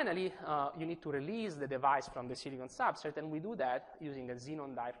 So finally, you need to release the device from the silicon substrate, and we do that using a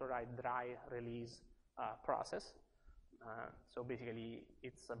xenon difluoride dry release process. So basically,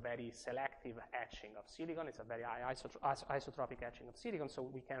 it's a very selective etching of silicon. It's a very high isotropic etching of silicon, so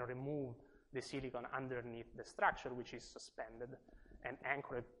we can remove the silicon underneath the structure, which is suspended, and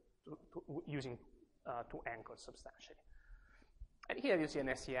anchor it using two anchors substantially. And here you see an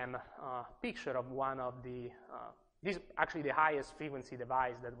SEM picture of one of this is actually the highest frequency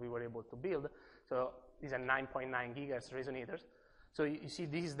device that we were able to build. So these are 9.9 gigahertz resonators. So you see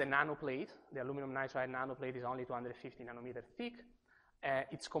this is the nanoplate. The aluminum nitride nanoplate is only 250 nanometer thick.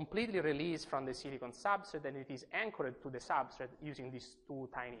 It's completely released from the silicon substrate, and it is anchored to the substrate using these two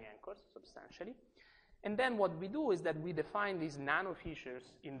tiny anchors substantially. And then what we do is that we define these nano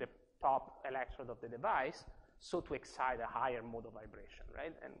features in the top electrode of the device. so to excite a higher mode of vibration,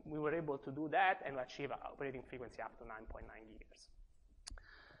 right? And we were able to do that and achieve an operating frequency up to 9.9 gigahertz.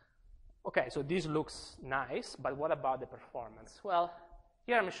 Okay, so this looks nice, but what about the performance? Well,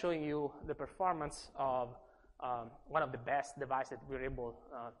 here I'm showing you the performance of one of the best devices that we're able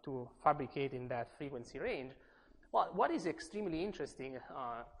to fabricate in that frequency range. Well, what is extremely interesting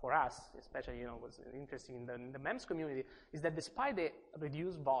for us, especially was interesting in the MEMS community, is that despite the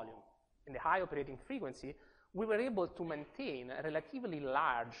reduced volume and the high operating frequency, we were able to maintain a relatively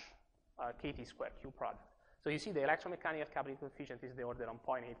large KT square Q product. So you see the electromechanical coupling coefficient is the order of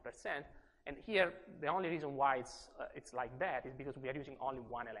 0.8%, and here the only reason why it's like that is because we are using only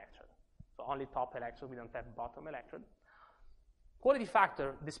one electrode. So only top electrode, we don't have bottom electrode. Quality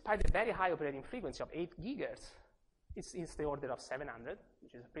factor, despite the very high operating frequency of 8 gigahertz, it's the order of 700,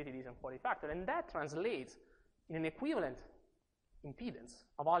 which is a pretty decent quality factor, and that translates in an equivalent impedance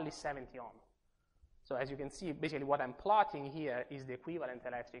of only 70 ohm. So as you can see, basically what I'm plotting here is the equivalent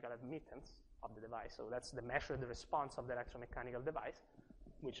electrical admittance of the device. So that's the measured response of the electromechanical device,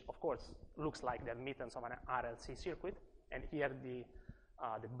 which of course looks like the admittance of an RLC circuit, and here the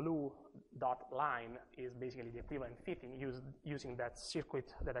blue dot line is basically the equivalent fitting using that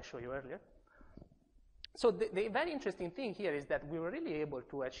circuit that I showed you earlier. So the very interesting thing here is that we were really able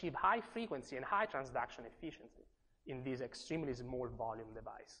to achieve high frequency and high transduction efficiency in this extremely small volume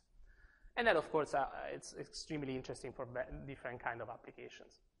device. And that, of course, it's extremely interesting for different kind of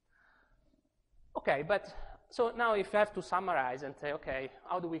applications. Okay, but so now if I have to summarize and say, okay,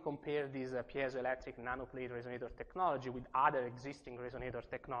 how do we compare this piezoelectric nanoplate resonator technology with other existing resonator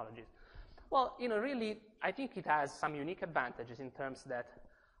technologies? Well, really, I think it has some unique advantages in terms that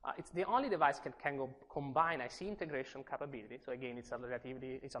it's the only device that can combine IC integration capability. So again,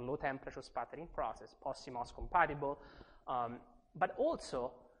 it's a low temperature sputtering process, POS-CMOS compatible, but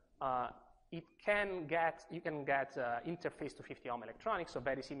also you can get interface to 50 ohm electronics, so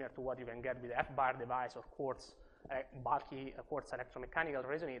very similar to what you can get with F-bar device or quartz, bulky quartz electromechanical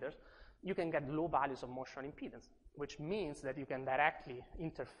resonators. You can get low values of motion impedance, which means that you can directly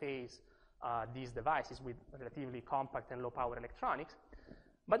interface these devices with relatively compact and low power electronics.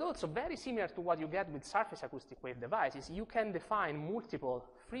 But also very similar to what you get with surface acoustic wave devices, you can define multiple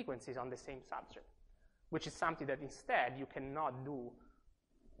frequencies on the same substrate, which is something that instead you cannot do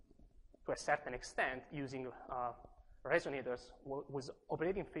to a certain extent using resonators with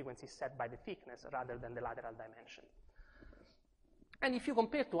operating frequencies set by the thickness rather than the lateral dimension. And if you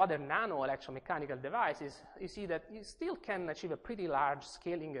compare to other nano electromechanical devices, you see that you still can achieve a pretty large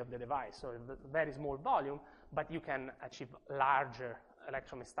scaling of the device, so very small volume, but you can achieve larger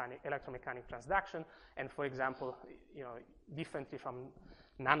electromechanical transduction, and for example, differently from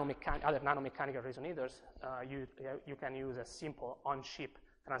other nanomechanical resonators, you can use a simple on-chip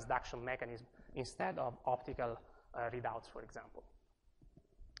transduction mechanism instead of optical readouts, for example.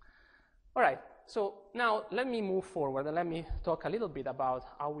 All right, so now let me move forward and let me talk a little bit about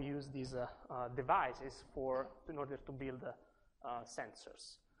how we use these devices in order to build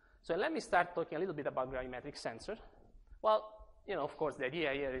sensors. So let me start talking a little bit about gravimetric sensors. Well, of course, the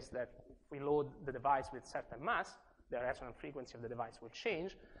idea here is that if we load the device with certain mass, the resonant frequency of the device will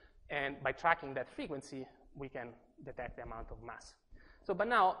change, and by tracking that frequency, we can detect the amount of mass. So, but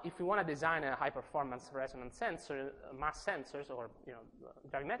now, if we want to design a high-performance resonant sensor, mass sensors, or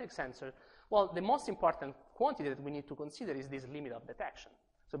gravimetric sensor, well, the most important quantity that we need to consider is this limit of detection.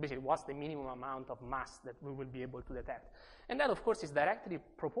 So basically, what's the minimum amount of mass that we will be able to detect? And that, of course, is directly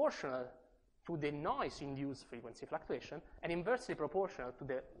proportional to the noise-induced frequency fluctuation and inversely proportional to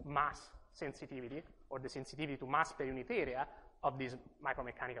the mass sensitivity or the sensitivity to mass per unit area of this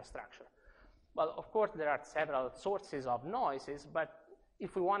micromechanical structure. Well, of course, there are several sources of noises, but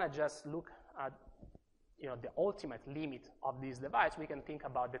if we want to just look at the ultimate limit of this device, we can think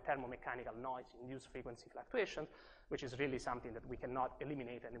about the thermomechanical noise-induced frequency fluctuations, which is really something that we cannot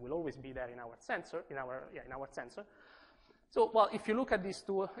eliminate and it will always be there in our sensor, in our sensor. So, well, if you look at these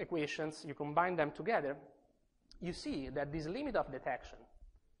two equations, you combine them together, you see that this limit of detection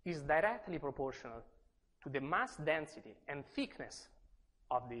is directly proportional to the mass density and thickness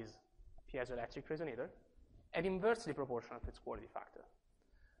of this piezoelectric resonator and inversely proportional to its quality factor.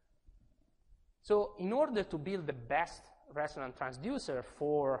 So in order to build the best resonant transducer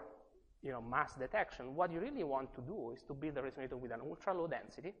for mass detection, what you really want to do is to build a resonator with an ultra-low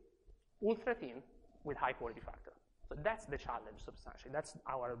density, ultra-thin, with high quality factor. So that's the challenge, substantially. That's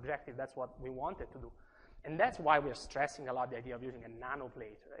our objective. That's what we wanted to do. And that's why we're stressing a lot the idea of using a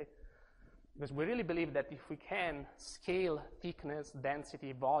nanoplate, right? Because we really believe that if we can scale thickness,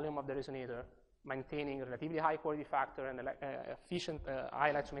 density, volume of the resonator maintaining relatively high quality factor and efficient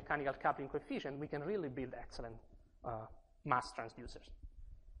high electromechanical coupling coefficient, we can really build excellent mass transducers.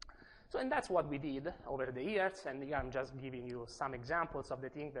 So, and that's what we did over the years, and here I'm just giving you some examples of the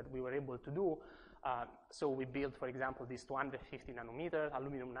things that we were able to do. So we built, for example, these 250 nanometer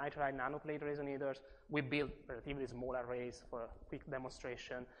aluminum nitride nanoplate resonators. We built relatively small arrays for quick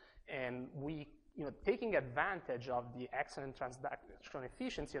demonstration, and we, taking advantage of the excellent transduction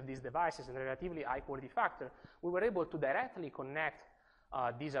efficiency of these devices and the relatively high quality factor, we were able to directly connect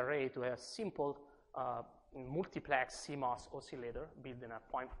this array to a simple multiplex CMOS oscillator built in a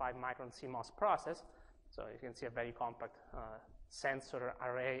 0.5 micron CMOS process. So you can see a very compact sensor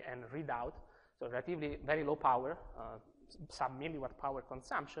array and readout. So relatively very low power, sub-milliwatt power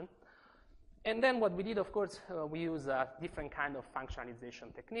consumption. And then what we did, of course, we use different kind of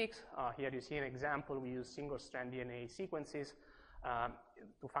functionalization techniques. Here you see an example. We use single-strand DNA sequences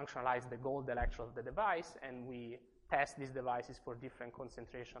to functionalize the gold electrode of the device, and we test these devices for different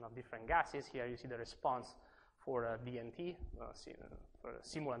concentration of different gases. Here you see the response for DNT, for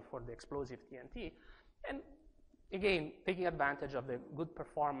simulant for the explosive TNT. And again, taking advantage of the good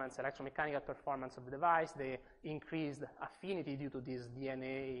performance, electromechanical performance of the device, the increased affinity due to this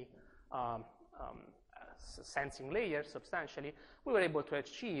DNA sensing layer substantially, we were able to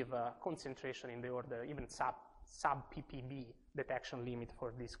achieve concentration in the order even sub ppb detection limit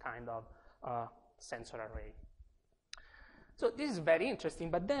for this kind of sensor array. So this is very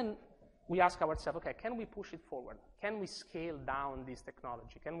interesting, but then we ask ourselves, okay, can we push it forward? Can we scale down this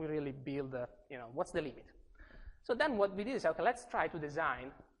technology? Can we really build, what's the limit? So then what we did is, okay, let's try to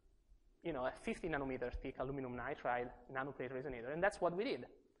design, a 50 nanometer thick aluminum nitride nanoplate resonator, and that's what we did.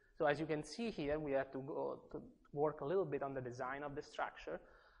 So as you can see here, we had to go to work a little bit on the design of the structure.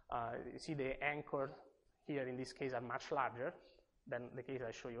 You see the anchors here in this case are much larger than the case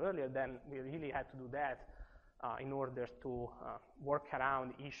I showed you earlier. Then we really had to do that in order to work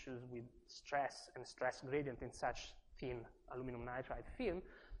around issues with stress and stress gradient in such thin aluminum nitride film.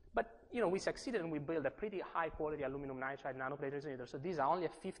 But we succeeded, and we built a pretty high quality aluminum nitride nanoplate resonator. So these are only a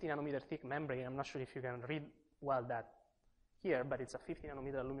 50 nanometer thick membrane. I'm not sure if you can read well that here, but it's a 50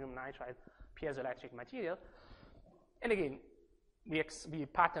 nanometer aluminum nitride piezoelectric material. And again, we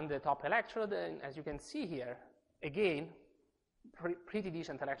patterned the top electrode, and as you can see here, again, pretty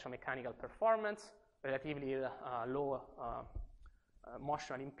decent electromechanical performance, relatively low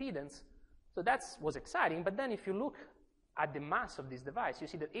motional impedance. So that was exciting. But then if you look at the mass of this device, you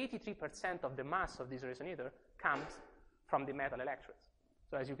see that 83% of the mass of this resonator comes from the metal electrodes.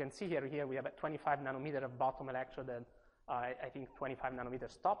 So as you can see here we have a 25 nanometer of bottom electrode and I think 25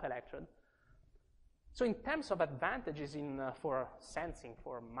 nanometers top electrode. So in terms of advantages for sensing,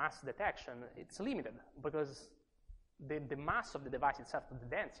 for mass detection, it's limited because the mass of the device itself, the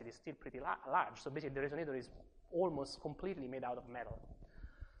density, is still pretty large. So basically the resonator is almost completely made out of metal.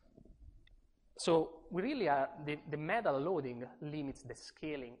 So we really are, the metal loading limits the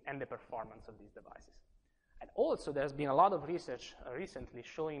scaling and the performance of these devices. And also there's been a lot of research recently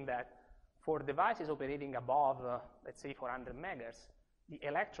showing that for devices operating above, let's say 400 megahertz, the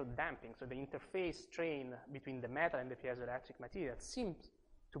electrode damping, so the interface strain between the metal and the piezoelectric material seems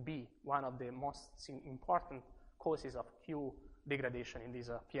to be one of the most important causes of Q degradation in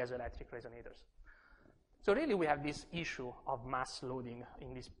these piezoelectric resonators. So really we have this issue of mass loading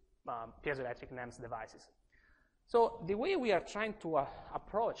in these piezoelectric NEMS devices. So the way we are trying to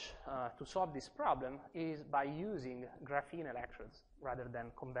approach to solve this problem is by using graphene electrodes rather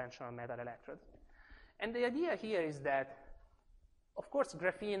than conventional metal electrodes. And the idea here is that, of course,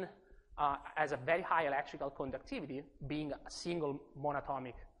 graphene has a very high electrical conductivity, being a single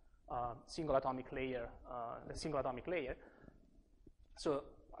atomic layer. So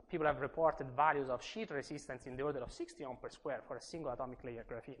people have reported values of sheet resistance in the order of 60 ohm per square for a single atomic layer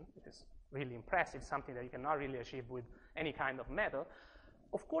graphene, which is really impressive, something that you cannot really achieve with any kind of metal.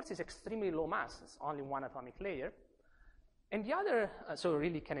 Of course, it's extremely low mass. It's only one atomic layer. And the other, so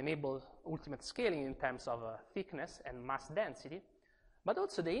really can enable ultimate scaling in terms of thickness and mass density. But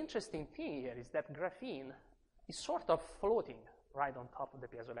also the interesting thing here is that graphene is sort of floating right on top of the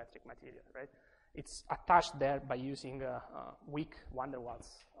piezoelectric material, right? It's attached there by using weak van der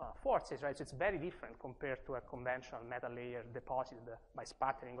Waals forces, right? So it's very different compared to a conventional metal layer deposited by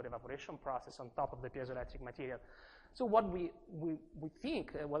sputtering or evaporation process on top of the piezoelectric material. So what we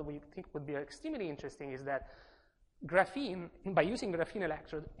think would be extremely interesting is that graphene, by using graphene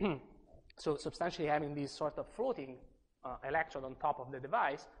electrode, so substantially having this sort of floating electrode on top of the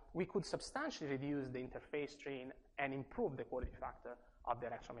device, we could substantially reduce the interface strain and improve the quality factor of the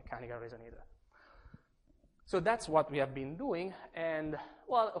electromechanical resonator. So that's what we have been doing, and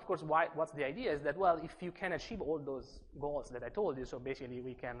well, of course, what's the idea is that, well, if you can achieve all those goals that I told you, so basically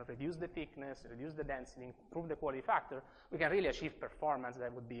we can reduce the thickness, reduce the density, improve the quality factor, we can really achieve performance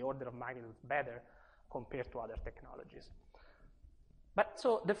that would be order of magnitude better compared to other technologies. But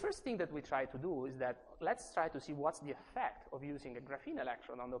so the first thing that we try to do is that let's try to see what's the effect of using a graphene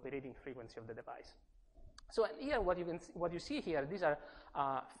electrode on the operating frequency of the device. So here, what you see here, these are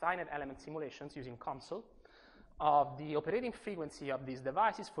finite element simulations using console of the operating frequency of these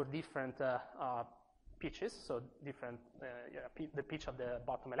devices for different pitches, so different, the pitch of the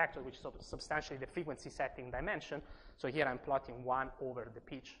bottom electrode, which is substantially the frequency setting dimension. So here I'm plotting 1 over the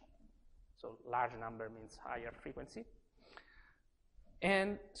pitch. So large number means higher frequency.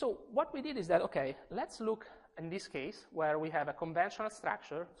 And so what we did is that, okay, let's look in this case where we have a conventional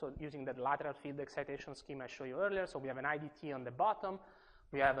structure, so using the lateral field excitation scheme I showed you earlier. So we have an IDT on the bottom,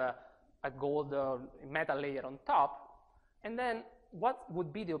 we have a gold metal layer on top, and then what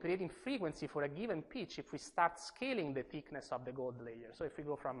would be the operating frequency for a given pitch if we start scaling the thickness of the gold layer? So if we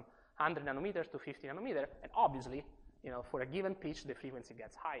go from 100 nanometers to 50 nanometer, and obviously, for a given pitch, the frequency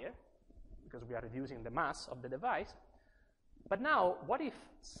gets higher because we are reducing the mass of the device. But now, what if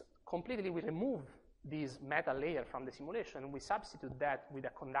completely we remove this metal layer from the simulation and we substitute that with a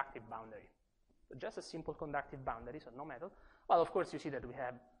conductive boundary? So just a simple conductive boundary, so no metal. Well, of course, you see that we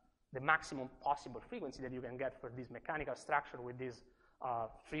have the maximum possible frequency that you can get for this mechanical structure with this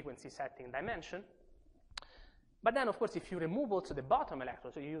frequency setting dimension. But then, of course, if you remove also the bottom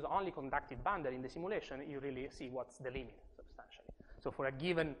electrode, so you use only conductive boundary in the simulation, you really see what's the limit, substantially. So for a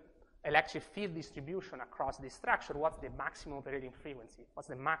given electric field distribution across this structure, what's the maximum operating frequency? What's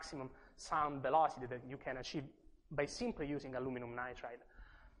the maximum sound velocity that you can achieve by simply using aluminum nitride?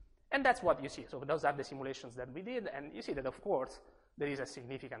 And that's what you see. So those are the simulations that we did, and you see that, of course, there is a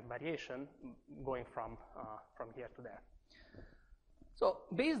significant variation going from here to there. So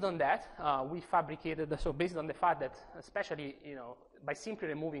based on that, we fabricated, so based on the fact that, especially, by simply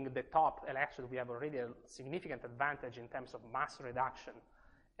removing the top electrode, we have already a significant advantage in terms of mass reduction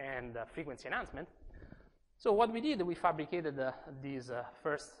and frequency enhancement. So what we did, we fabricated these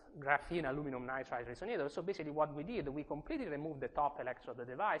first graphene aluminum nitride resonator. So basically what we did, we completely removed the top electrode of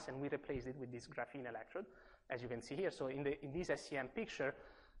the device and we replaced it with this graphene electrode, as you can see here. So in this SCM picture,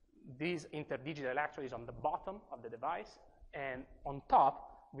 this interdigital electrode is on the bottom of the device, and on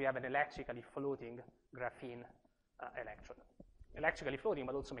top, we have an electrically floating graphene electrode. Electrically floating,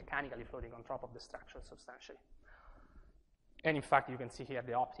 but also mechanically floating on top of the structure substantially. And in fact, you can see here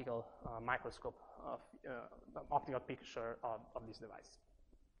the optical microscope, optical picture of this device.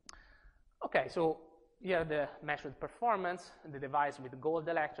 Okay, so here the measured performance, the device with gold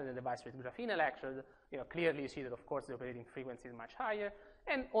electrode, the device with graphene electrode. Clearly you see that, of course, the operating frequency is much higher.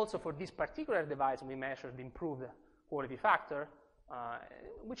 And also for this particular device, we measured the improved quality factor,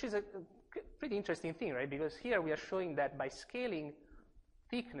 which is a pretty interesting thing, right? Because here we are showing that by scaling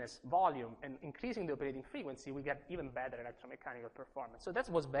thickness, volume, and increasing the operating frequency, we get even better electromechanical performance. So that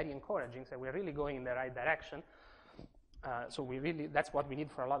was very encouraging. So we're really going in the right direction. So that's what we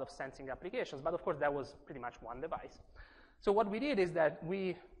need for a lot of sensing applications. But of course, that was pretty much one device. So what we did is that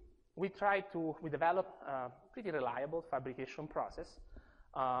we developed a pretty reliable fabrication process.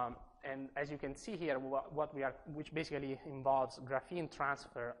 And as you can see here, which basically involves graphene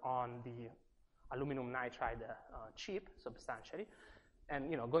transfer on the aluminum nitride chip substantially. And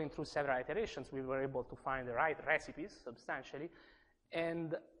going through several iterations, we were able to find the right recipes substantially.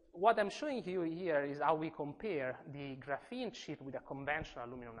 And what I'm showing you here is how we compare the graphene chip with a conventional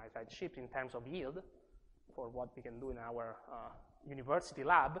aluminum nitride chip in terms of yield for what we can do in our university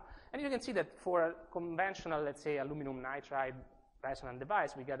lab. And you can see that for a conventional, let's say, aluminum nitride resonant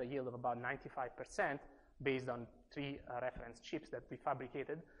device, we get a yield of about 95% based on 3 reference chips that we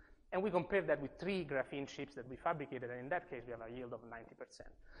fabricated. And we compared that with 3 graphene chips that we fabricated, and in that case, we have a yield of 90%.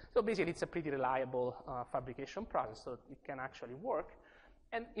 So basically, it's a pretty reliable fabrication process, so it can actually work.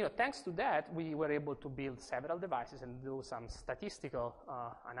 And thanks to that, we were able to build several devices and do some statistical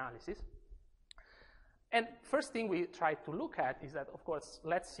analysis. And first thing we tried to look at is that, of course,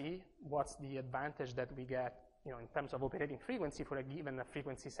 let's see what's the advantage that we get in terms of operating frequency for a given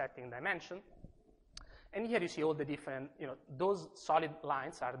frequency setting dimension. And here you see all the different, those solid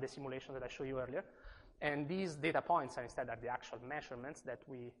lines are the simulation that I showed you earlier. And these data points are instead the actual measurements that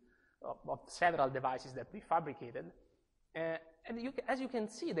of several devices that we fabricated. And as you can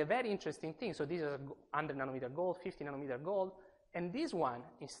see, the very interesting thing, so this is 100 nanometer gold, 50 nanometer gold, and this one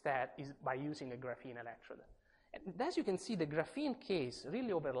instead is by using a graphene electrode. And as you can see, the graphene case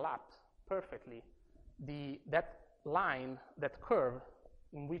really overlapped perfectly that line, that curve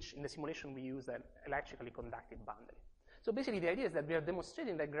in which in the simulation we use an electrically conductive boundary. So basically the idea is that we are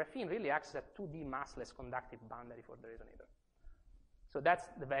demonstrating that graphene really acts as a 2D massless conductive boundary for the resonator. So that's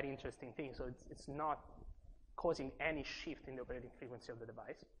the very interesting thing. So it's not causing any shift in the operating frequency of the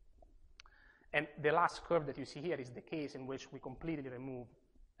device. And the last curve that you see here is the case in which we completely remove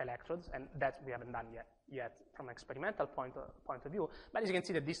electrodes, and that we haven't done yet from an experimental point of view. But as you can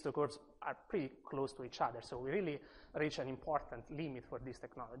see that these two curves are pretty close to each other, so we really reach an important limit for this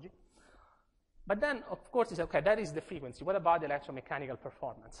technology. But then, of course, it's okay, that is the frequency. What about the electromechanical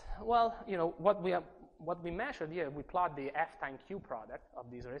performance? Well, you know, what we measured here, we plot the F time Q product of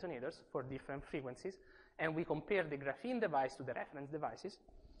these resonators for different frequencies, and we compare the graphene device to the reference devices.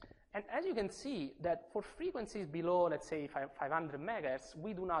 And as you can see, that for frequencies below, let's say, 500 megahertz,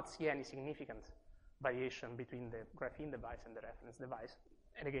 we do not see any significant variation between the graphene device and the reference device.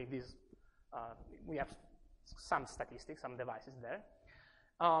 And again, we have some statistics, some devices there.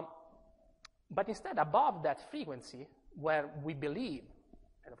 But instead, above that frequency, where we believe,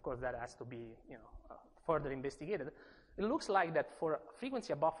 and of course that has to be further investigated, it looks like that for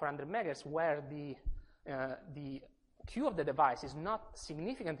frequency above 400 megahertz, where the Q of the device is not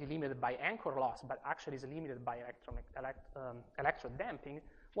significantly limited by anchor loss, but actually is limited by electrode damping,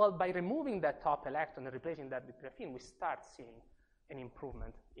 well, by removing that top electron and replacing that with graphene, we start seeing an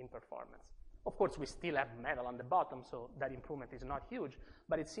improvement in performance. Of course, we still have metal on the bottom, so that improvement is not huge,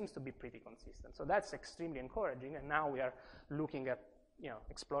 but it seems to be pretty consistent. So that's extremely encouraging, and now we are looking at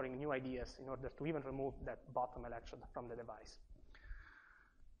exploring new ideas in order to even remove that bottom electrode from the device.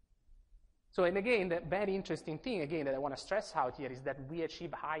 So, and again, the very interesting thing, again, that I want to stress out here is that we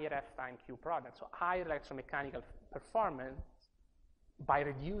achieve higher F time Q product, so higher electromechanical performance by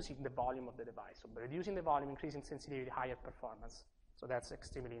reducing the volume of the device. So by reducing the volume, increasing sensitivity, higher performance. So that's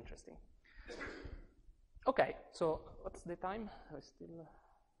extremely interesting. Okay, so what's the time? Still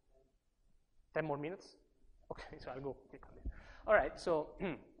 10 more minutes? Okay, so I'll go quick on it. All right, so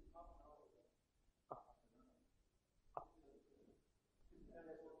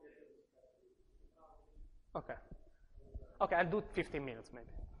Okay, I'll do 15 minutes maybe.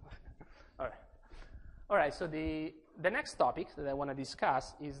 All right, so the next topic that I want to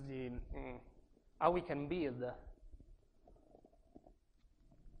discuss is how we can build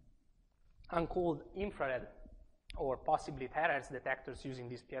uncooled infrared or possibly terahertz detectors using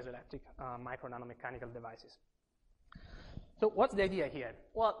these piezoelectric micro-nanomechanical devices. So what's the idea here?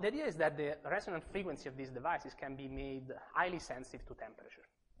 Well, the idea is that the resonant frequency of these devices can be made highly sensitive to temperature.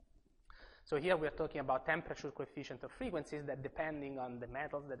 So here we are talking about temperature coefficient of frequencies that, depending on the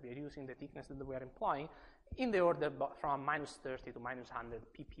metals that we are using, the thickness that we are employing, in the order from -30 to -100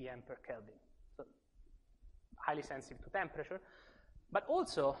 ppm per Kelvin. So highly sensitive to temperature. But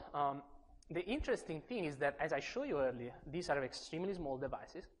also, the interesting thing is that, as I showed you earlier, these are extremely small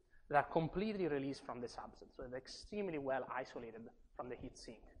devices that are completely released from the substrate. So they're extremely well isolated from the heat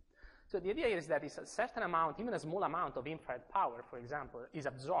sink. So the idea is that it's a certain amount, even a small amount of infrared power, for example, is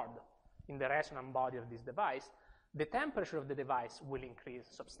absorbed in the resonant body of this device. The temperature of the device will increase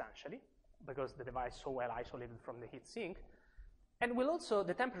substantially because the device is so well isolated from the heat sink. And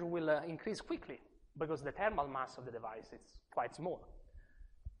the temperature will increase quickly because the thermal mass of the device is quite small.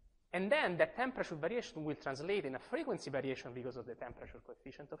 And then that temperature variation will translate in a frequency variation because of the temperature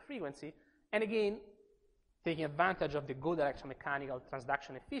coefficient of frequency. And again, taking advantage of the good electromechanical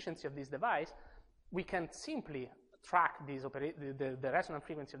transduction efficiency of this device, we can simply track the resonant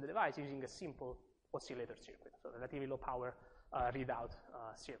frequency of the device using a simple oscillator circuit, so relatively low power readout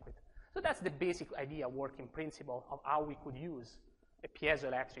circuit. So that's the basic idea, working principle of how we could use a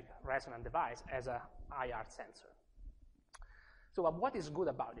piezoelectric resonant device as an IR sensor. So what is good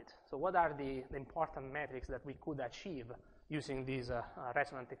about it? So what are the important metrics that we could achieve using these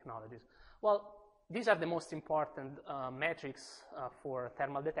resonant technologies? Well, these are the most important metrics for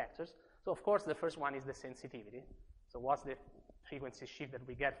thermal detectors. So of course, the first one is the sensitivity. So what's the frequency shift that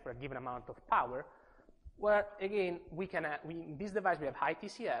we get for a given amount of power? Where again, in this device we have high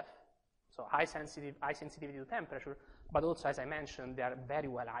TCF, so high sensitivity to temperature, but also, as I mentioned, they are very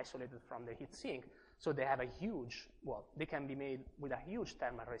well isolated from the heat sink. So they have they can be made with a huge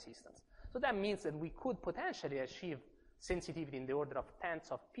thermal resistance. So that means that we could potentially achieve sensitivity in the order of tens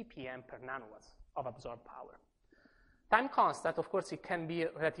of ppm per nanowatts of absorbed power. Time constant, of course, it can be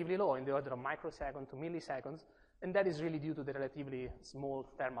relatively low, in the order of microseconds to milliseconds, and that is really due to the relatively small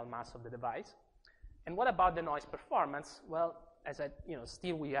thermal mass of the device. And what about the noise performance? Well,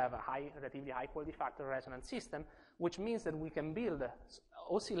 still we have a relatively high quality factor resonance system, which means that we can build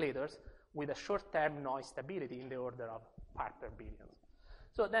oscillators with a short-term noise stability in the order of part per billion.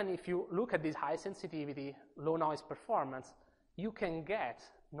 So then if you look at this high sensitivity, low noise performance, you can get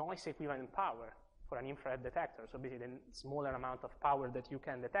noise equivalent power for an infrared detector. So basically, the smaller amount of power that you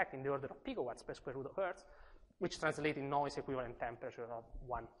can detect in the order of picowatts per square root of hertz, which translates in noise equivalent temperature of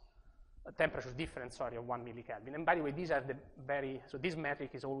temperature difference, sorry, of 1 millikelvin. And by the way, these are so this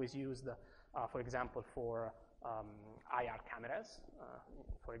metric is always used, for example, for IR cameras,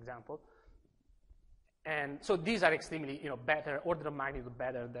 for example. And so these are extremely, better, order of magnitude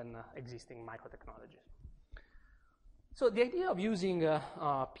better than existing microtechnologies. So the idea of using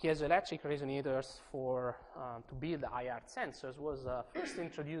piezoelectric resonators to build IR sensors was first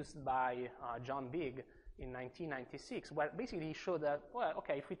introduced by John Bigg in 1996, where basically he showed that, well,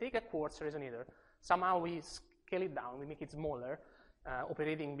 okay, if we take a quartz resonator, somehow we scale it down, we make it smaller,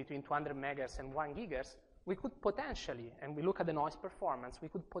 operating between 200 megahertz and 1 gigahertz, we could potentially, and we look at the noise performance, we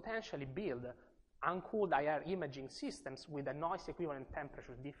could potentially build uncooled IR imaging systems with a noise equivalent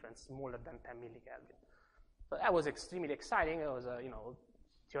temperature difference smaller than 10 millikelvin. So that was extremely exciting. It was a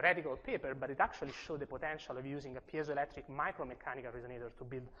theoretical paper, but it actually showed the potential of using a piezoelectric micromechanical resonator to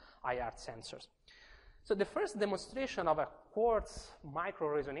build IR sensors. So the first demonstration of a quartz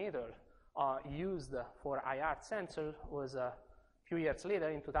microresonator used for IR sensor was a few years later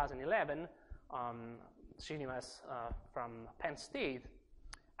in 2011. Srinivas from Penn State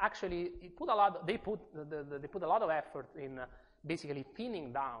actually they put a lot of effort in basically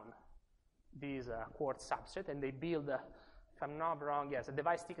thinning down these quartz substrate, and they build, if I'm not wrong, yes, a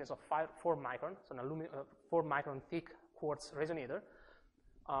device thickness of 4 micron, so an 4 micron thick quartz resonator.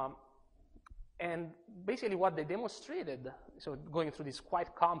 And basically what they demonstrated, so going through this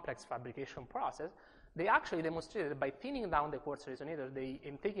quite complex fabrication process, they actually demonstrated by thinning down the quartz resonator,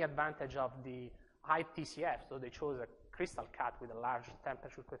 in taking advantage of the high TCF, so they chose a crystal cut with a large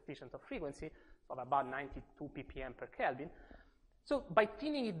temperature coefficient of frequency of about 92 ppm per Kelvin. So by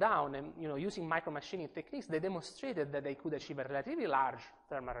thinning it down and using micromachining techniques, they demonstrated that they could achieve a relatively large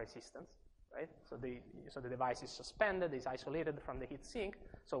thermal resistance, right? So the device is suspended, is isolated from the heat sink,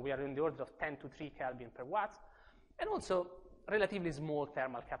 so we are in the order of 10 to 3 Kelvin per watt, and also relatively small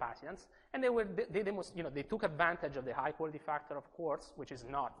thermal capacitance. And they took advantage of the high quality factor of quartz, which is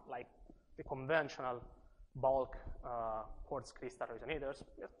not like the conventional bulk quartz crystal resonators.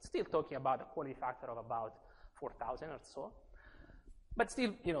 We're still talking about a quality factor of about 4,000 or so. But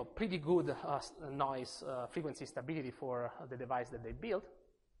still, pretty good noise frequency stability for the device that they built.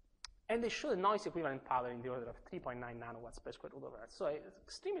 And they showed noise equivalent power in the order of 3.9 nanowatts per square root of hertz. So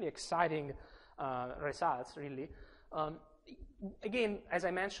extremely exciting results, really. Again, as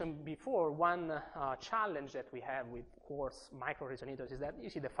I mentioned before, one challenge that we have with quartz microresonators is that you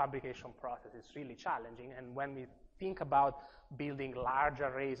see the fabrication process is really challenging. And when we think about building large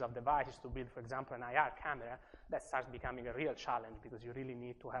arrays of devices to build, for example, an IR camera, that starts becoming a real challenge because you really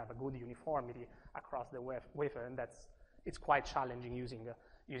need to have a good uniformity across the wafer, and it's quite challenging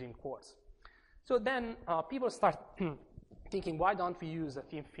using quartz. So then people start thinking, why don't we use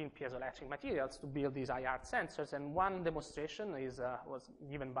thin film piezoelectric materials to build these IR sensors? And one demonstration was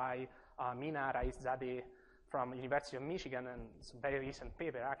given by Mina Raizadeh from University of Michigan, and it's a very recent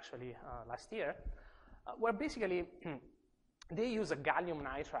paper actually last year, where basically they use a gallium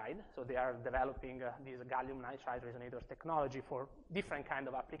nitride, so they are developing this gallium nitride resonator technology for different kind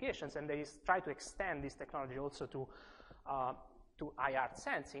of applications, and they try to extend this technology also to IR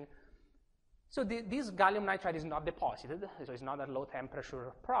sensing. So this gallium nitride is not deposited, so it's not a low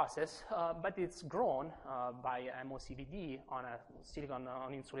temperature process, but it's grown by MOCVD on a silicon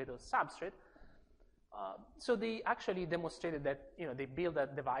uninsulated substrate. So they actually demonstrated that they build a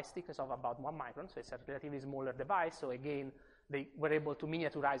device thickness of about 1 micron, so it's a relatively smaller device. So again, they were able to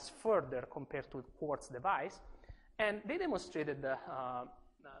miniaturize further compared to the quartz device, and they demonstrated the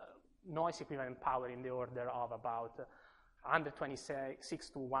noise equivalent power in the order of about 126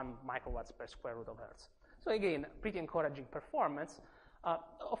 to 1 microwatts per square root of hertz. So again, pretty encouraging performance.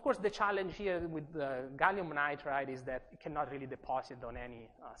 Of course, the challenge here with the gallium nitride is that it cannot really deposit on any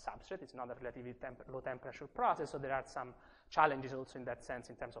substrate. It's not a relatively low temperature process, so there are some challenges also in that sense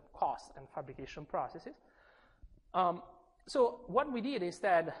in terms of cost and fabrication processes. So what we did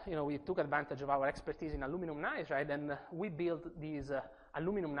instead, we took advantage of our expertise in aluminum nitride, and we built these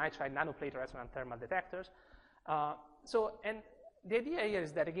aluminum nitride nanoplate resonant thermal detectors. And the idea here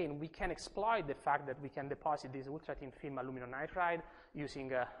is that, again, we can exploit the fact that we can deposit this ultra-thin film aluminum nitride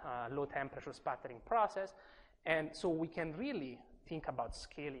using a low temperature sputtering process. And so we can really think about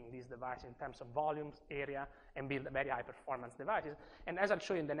scaling these devices in terms of volumes, area, and build very high performance devices. And as I'll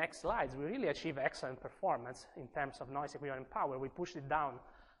show you in the next slides, we really achieve excellent performance in terms of noise equivalent power. We pushed it down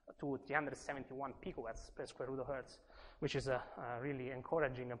to 371 picowatts per square root of hertz, which is really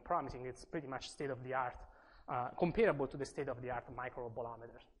encouraging and promising. It's pretty much state-of-the-art comparable to the state-of-the-art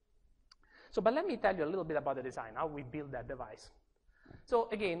microbolometers. So, but let me tell you a little bit about the design, how we build that device. So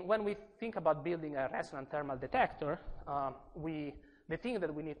again, when we think about building a resonant thermal detector, the thing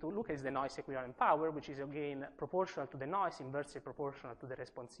that we need to look at is the noise equivalent power, which is again proportional to the noise, inversely proportional to the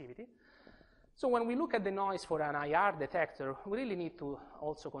responsivity. So when we look at the noise for an IR detector, we really need to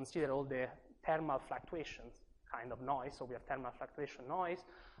also consider all the thermal fluctuations kind of noise. So we have thermal fluctuation noise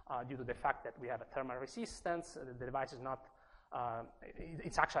due to the fact that we have a thermal resistance. The device is not,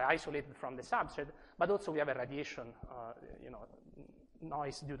 it's actually isolated from the substrate, but also we have a radiation,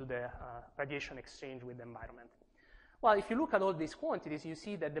 noise due to the radiation exchange with the environment. Well, if you look at all these quantities, you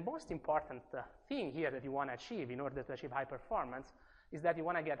see that the most important thing here that you want to achieve in order to achieve high performance is that you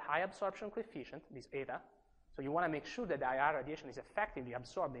want to get high absorption coefficient, this eta. So you want to make sure that the IR radiation is effectively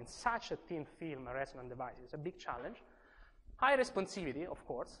absorbed in such a thin film resonant device. It's a big challenge. High responsivity, of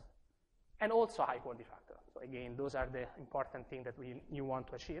course, and also high quality factor. So again, those are the important things that you want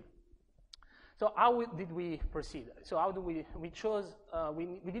to achieve. So how did we proceed? So how do we chose, we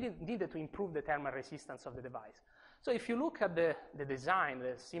needed to improve the thermal resistance of the device. So if you look at the design,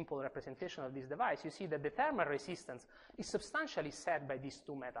 the simple representation of this device, you see that the thermal resistance is substantially set by these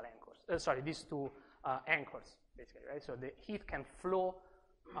two metal anchors, these two anchors, basically, right? So the heat can flow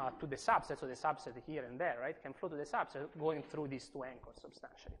to the substrate, so the substrate here and there, right, can flow to the substrate going through these two anchors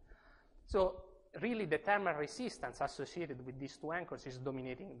substantially. So really the thermal resistance associated with these two anchors is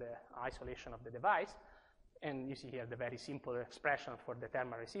dominating the isolation of the device. And you see here the very simple expression for the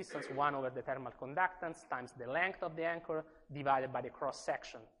thermal resistance, 1 over the thermal conductance times the length of the anchor divided by the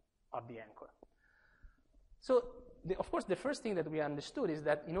cross-section of the anchor. So, of course, the first thing that we understood is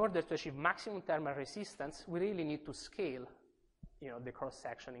that in order to achieve maximum thermal resistance, we really need to scale the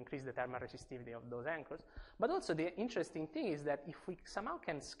cross-section, increase the thermal resistivity of those anchors. But also the interesting thing is that if we somehow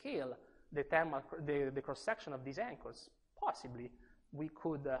can scale the cross-section of these anchors, possibly we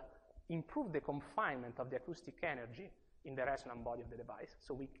could improve the confinement of the acoustic energy in the resonant body of the device.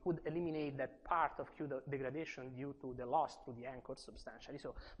 So we could eliminate that part of Q degradation due to the loss through the anchor substantially,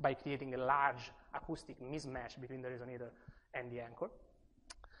 so by creating a large acoustic mismatch between the resonator and the anchor.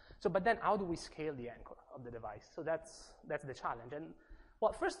 So, but then how do we scale the anchor of the device? So that's the challenge. And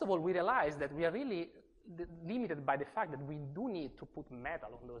well, first of all, we realized that we are really limited by the fact that we do need to put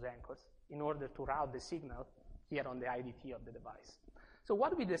metal on those anchors in order to route the signal here on the IDT of the device. So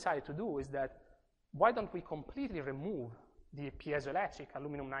what we decided to do is that why don't we completely remove the piezoelectric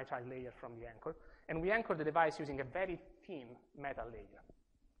aluminum nitride layer from the anchor, and we anchor the device using a very thin metal layer.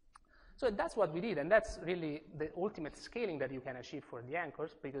 So that's what we did, and that's really the ultimate scaling that you can achieve for the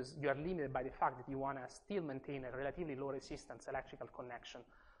anchors, because you are limited by the fact that you want to still maintain a relatively low resistance electrical connection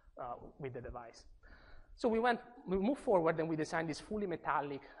with the device. So we moved forward and we designed these fully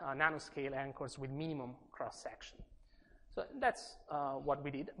metallic nanoscale anchors with minimum cross-section. So that's what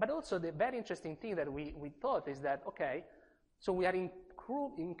we did. But also the very interesting thing that we thought is that, okay, so we are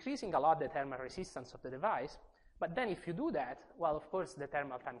increasing a lot the thermal resistance of the device, but then if you do that, well, of course, the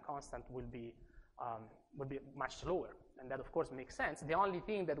thermal time constant will be much lower. And that, of course, makes sense. The only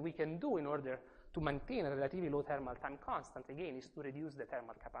thing that we can do in order to maintain a relatively low thermal time constant, again, is to reduce the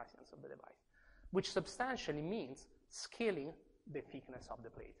thermal capacitance of the device, which substantially means scaling the thickness of the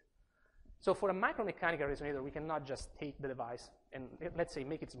plate. So for a micromechanical resonator, we cannot just take the device and, let's say,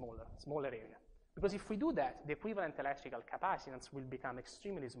 make it smaller area. Because if we do that, the equivalent electrical capacitance will become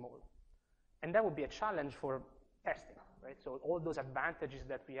extremely small. And that would be a challenge for testing, right? So all those advantages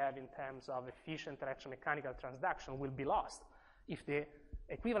that we have in terms of efficient electromechanical transduction will be lost if the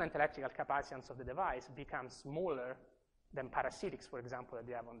equivalent electrical capacitance of the device becomes smaller than parasitics, for example, that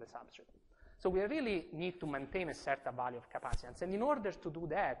they have on the substrate. So we really need to maintain a certain value of capacitance. And in order to do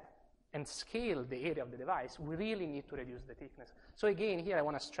that, and scale the area of the device, we really need to reduce the thickness. So again, here I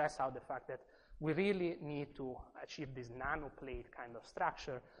want to stress out the fact that we really need to achieve this nanoplate kind of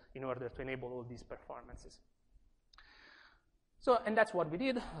structure in order to enable all these performances. So, and that's what we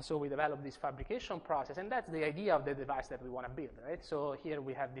did. So we developed this fabrication process, and that's the idea of the device that we want to build, right? So here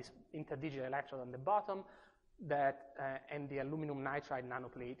we have this interdigital electrode on the bottom and the aluminum nitride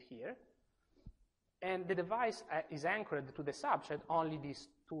nanoplate here. And the device is anchored to the substrate, only these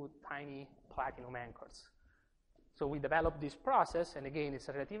two tiny platinum anchors. So we developed this process, and again, it's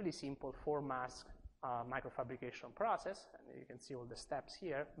a relatively simple 4-mask microfabrication process. And you can see all the steps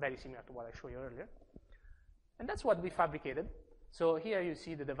here, very similar to what I showed you earlier. And that's what we fabricated. So here you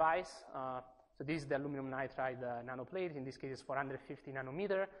see the device. So this is the aluminum nitride nanoplate. In this case, it's 450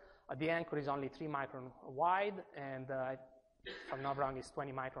 nanometer. The anchor is only 3 micron wide, and if I'm not wrong, it's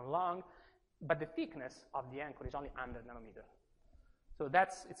 20 micron long. But the thickness of the anchor is only 100 nanometer. So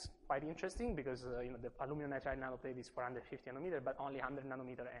it's quite interesting because you know, the aluminum nitride nanoplate is 450 nanometer, but only 100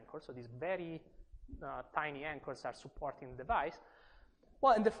 nanometer anchors. So these very tiny anchors are supporting the device.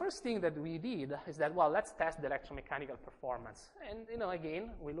 Well, and the first thing that we did is that, well, let's test the electromechanical performance. And you know, again,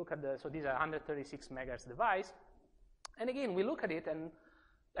 we look at so these are 136 megahertz device. And again, we look at it, and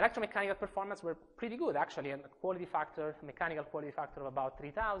electromechanical performance were pretty good, actually, and quality factor, mechanical quality factor of about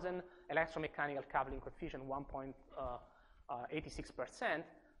 3,000, electromechanical coupling coefficient 1.86%.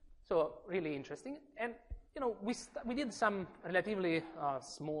 So really interesting. And you know, we did some relatively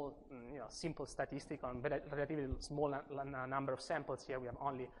small, you know, simple statistic on relatively small number of samples. Here we have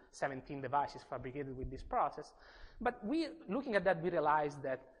only 17 devices fabricated with this process. But looking at that, we realized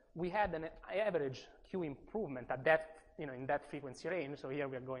that we had an average Q improvement at that, you know, in that frequency range. So here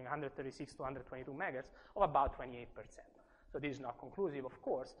we are going 136 to 122 megahertz of about 28%. So this is not conclusive, of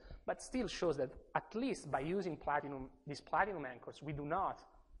course, but still shows that at least by using these platinum anchors, we do not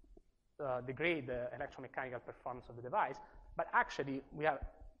degrade the electromechanical performance of the device, but actually we are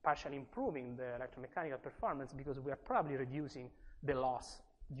partially improving the electromechanical performance because we are probably reducing the loss,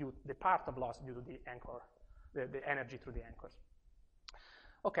 the part of loss due to the anchor, the energy through the anchors.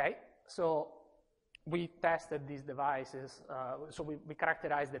 Okay, so we tested these devices, so we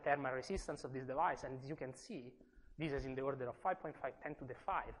characterized the thermal resistance of this device, and as you can see, this is in the order of 5.5 10 to the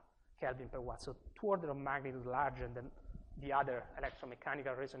 5 Kelvin per watt, so 2 orders of magnitude larger than the other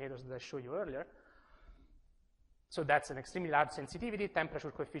electromechanical resonators that I showed you earlier. So that's an extremely large sensitivity,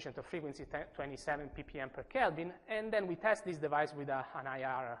 temperature coefficient of frequency 27 ppm per Kelvin, and then we test this device with an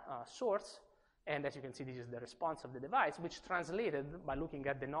IR source, and as you can see, this is the response of the device, which translated by looking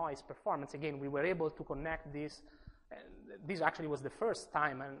at the noise performance. Again, we were able to connect this. This actually was the first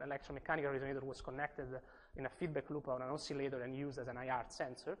time an electromechanical resonator was connected in a feedback loop on an oscillator and used as an IR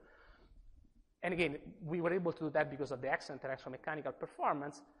sensor. And again, we were able to do that because of the excellent electromechanical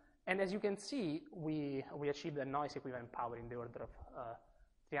performance. And as you can see, we achieved a noise equivalent power in the order of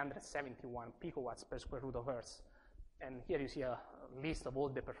 371 picowatts per square root of hertz. And here you see a list of all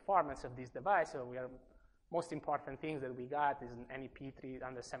the performance of this device. So most important things that we got is an NEP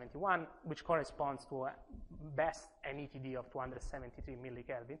 371, which corresponds to a best NETD of 273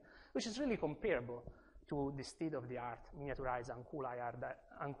 millikelvin, which is really comparable to the state-of-the-art miniaturized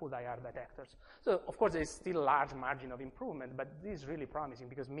uncooled IR detectors. So, of course, there is still a large margin of improvement, but this is really promising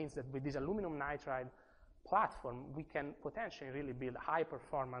because it means that with this aluminum nitride platform, we can potentially really build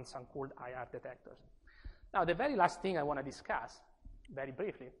high-performance uncooled IR detectors. Now, the very last thing I want to discuss, very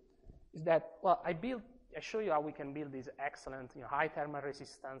briefly, is that, well, I show you how we can build this excellent, you know, high thermal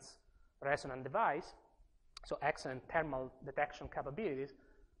resistance resonant device, so excellent thermal detection capabilities,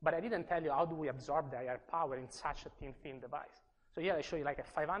 but I didn't tell you how do we absorb the IR power in such a thin film device. So here I show you like a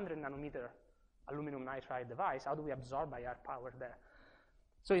 500 nanometer aluminum nitride device. How do we absorb IR power there?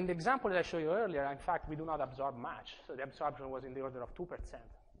 So in the example that I showed you earlier, in fact, we do not absorb much. So the absorption was in the order of 2%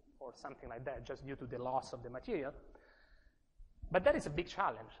 or something like that, just due to the loss of the material. But that is a big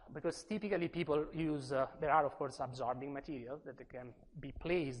challenge because typically people use, there are of course absorbing material that can be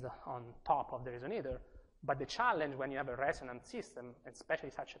placed on top of the resonator. But the challenge when you have a resonant system,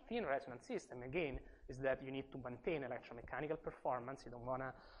 especially such a thin resonant system, again, is that you need to maintain electromechanical performance. You don't want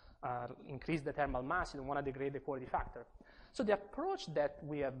to increase the thermal mass. You don't want to degrade the quality factor. So the approach that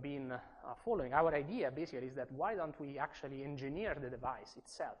we have been following, our idea basically is that why don't we actually engineer the device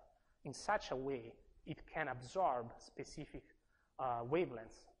itself in such a way it can absorb specific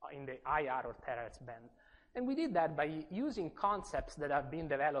wavelengths in the IR or terahertz band. And we did that by using concepts that have been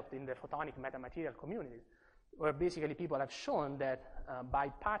developed in the photonic metamaterial community, where basically people have shown that by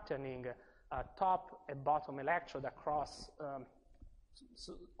patterning a top and bottom electrode across,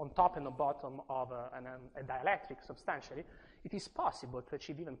 on top and the bottom of a dielectric substantially, it is possible to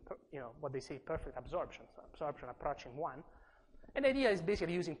achieve even, what they say perfect absorption, so absorption approaching 1. And the idea is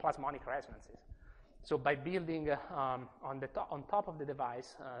basically using plasmonic resonances. So by building on top of the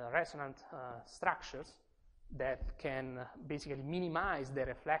device resonant structures that can basically minimize the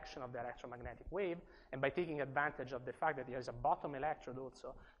reflection of the electromagnetic wave, and by taking advantage of the fact that there is a bottom electrode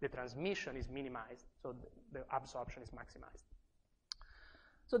also, the transmission is minimized, so the absorption is maximized.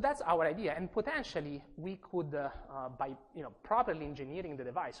 So that's our idea, and potentially we could, by properly engineering the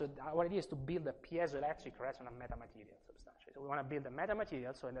device, so our idea is to build a piezoelectric resonant metamaterial substantially. So we want to build a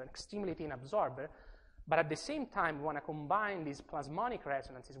metamaterial, so an extremely thin absorber, but at the same time we want to combine these plasmonic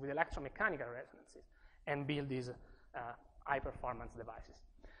resonances with electromechanical resonances and build these high-performance devices.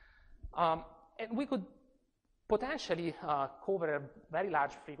 And we could potentially cover a very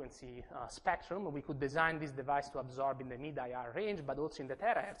large frequency spectrum. We could design this device to absorb in the mid-IR range, but also in the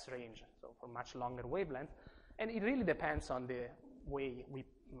terahertz range, so for much longer wavelength. And it really depends on way we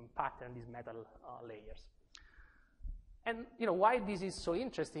pattern these metal layers. And why this is so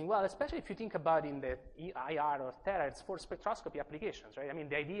interesting? Well, especially if you think about in the IR or terahertz for spectroscopy applications, right? I mean,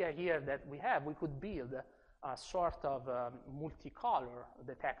 the idea here that we could build a sort of multicolor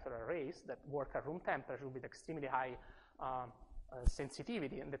detector arrays that work at room temperature with extremely high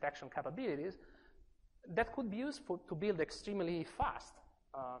sensitivity and detection capabilities that could be used to build extremely fast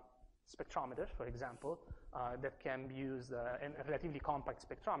spectrometers, for example, that can be used, and relatively compact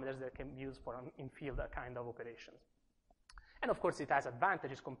spectrometers that can be used for in-field kind of operations. And of course, it has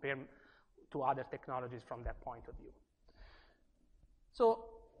advantages compared to other technologies from that point of view. So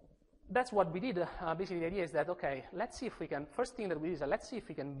that's what we did. Basically, the idea is that, okay, let's see if we can, first thing that we did is let's see if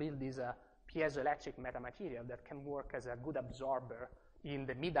we can build this piezoelectric metamaterial that can work as a good absorber in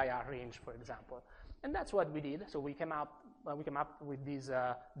the mid-IR range, for example. And that's what we did. So we came up with this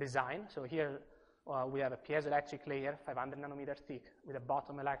design. So here we have a piezoelectric layer, 500 nanometer thick, with a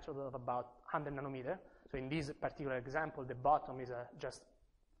bottom electrode of about 100 nanometer. So in this particular example, the bottom is just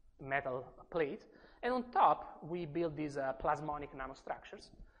metal plate. And on top, we build these plasmonic nanostructures.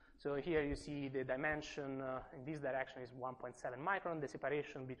 So here you see the dimension in this direction is 1.7 micron. The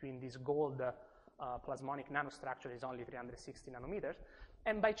separation between this gold plasmonic nanostructure is only 360 nanometers.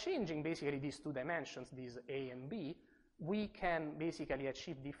 And by changing basically these two dimensions, these A and B, we can basically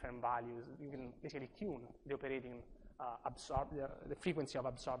achieve different values. You can basically tune the operating the frequency of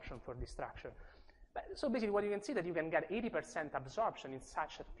absorption for this structure. So basically what you can see that you can get 80% absorption in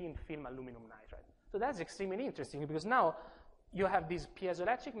such a thin film aluminum nitride. So that's extremely interesting because now you have this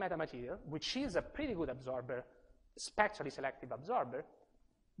piezoelectric metamaterial, which is a pretty good absorber, spectrally selective absorber,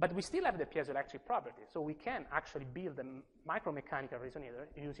 but we still have the piezoelectric property. So we can actually build a micromechanical resonator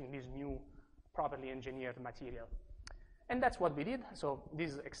using this new properly engineered material. And that's what we did. So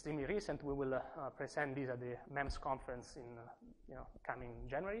this is extremely recent. We will present this at the MEMS conference in coming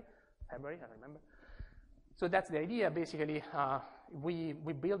January, February, I don't remember. So that's the idea. Basically, we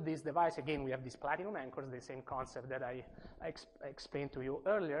built this device. Again, we have these platinum anchors, the same concept that I explained to you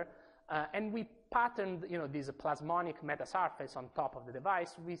earlier. And we patterned this plasmonic metasurface on top of the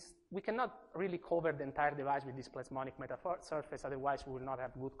device. We cannot really cover the entire device with this plasmonic metasurface, otherwise we will not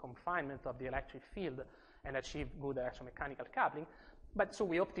have good confinement of the electric field and achieve good electromechanical coupling. But so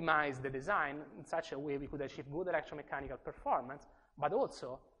we optimized the design in such a way we could achieve good electromechanical performance, but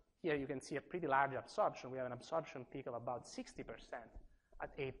also here you can see a pretty large absorption. We have an absorption peak of about 60%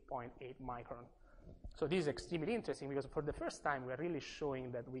 at 8.8 micron. So this is extremely interesting because for the first time we're really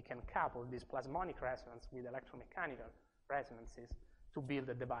showing that we can couple this plasmonic resonance with electromechanical resonances to build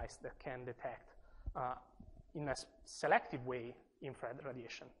a device that can detect in a selective way infrared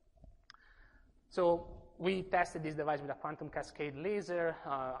radiation. So we tested this device with a quantum cascade laser,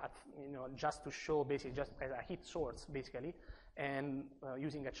 just to show basically just as a heat source basically. And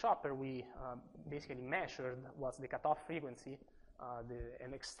using a chopper, we basically measured what's the cutoff frequency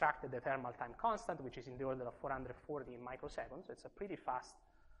and extracted the thermal time constant, which is in the order of 440 microseconds. So it's a pretty fast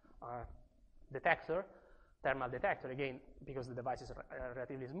thermal detector, again, because the device is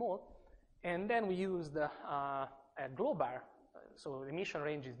relatively small. And then we used a glow bar. So the emission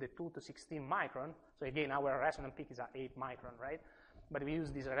range is the 2 to 16 micron. So again, our resonant peak is at 8 micron, right? But we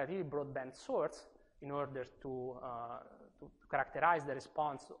use this relatively broadband source in order to characterize the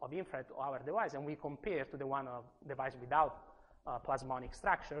response of infrared to our device, and we compare to the one of device without plasmonic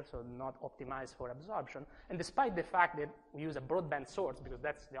structure, so not optimized for absorption. And despite the fact that we use a broadband source, because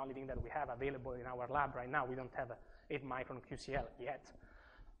that's the only thing that we have available in our lab right now, we don't have a 8 micron QCL yet,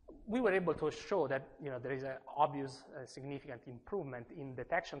 we were able to show that there is an obvious significant improvement in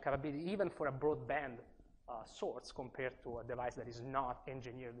detection capability, even for a broadband source compared to a device that is not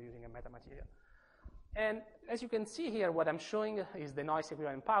engineered using a metamaterial. And as you can see here, what I'm showing is the noise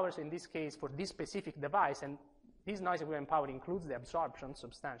equivalent power. So in this case, for this specific device, and this noise equivalent power includes the absorption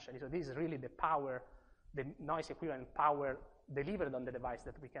substantially. So this is really the power, the noise equivalent power delivered on the device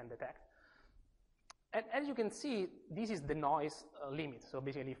that we can detect. And as you can see, this is the noise limit. So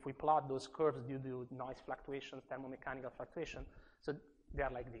basically, if we plot those curves due to noise fluctuations, thermomechanical fluctuation, so they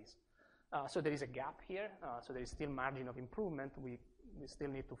are like this. So there is a gap here. So there is still margin of improvement. We still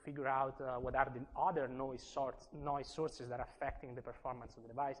need to figure out what are the other noise sources that are affecting the performance of the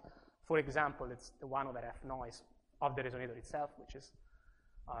device. For example, it's the 1/f noise of the resonator itself, which is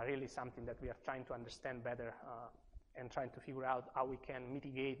really something that we are trying to understand better and trying to figure out how we can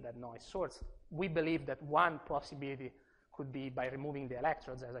mitigate that noise source. We believe that one possibility could be by removing the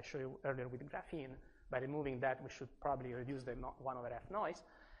electrodes, as I showed you earlier with graphene. By removing that, we should probably reduce the 1/f noise.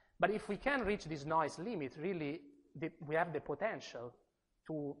 But if we can reach this noise limit, really, we have the potential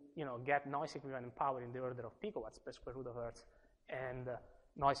to get noise equivalent power in the order of picowatts per square root of hertz and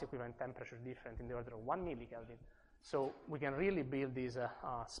noise equivalent temperature different in the order of 1 millikelvin. So we can really build these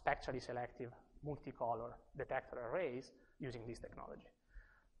spectrally selective multicolor detector arrays using this technology.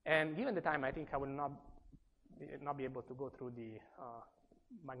 And given the time, I think I will not be able to go through the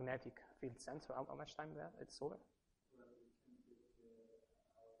magnetic field sensor. How much time do we have? It's over?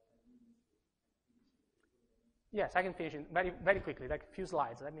 Yes, I can finish it very, very quickly, like a few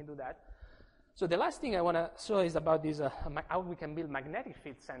slides. Let me do that. So the last thing I want to show is about this, how we can build magnetic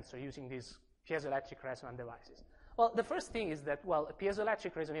field sensor using these piezoelectric resonant devices. Well, the first thing is that, well, a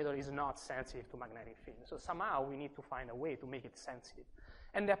piezoelectric resonator is not sensitive to magnetic field. So somehow we need to find a way to make it sensitive.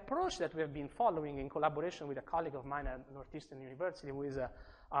 And the approach that we have been following in collaboration with a colleague of mine at Northeastern University, who is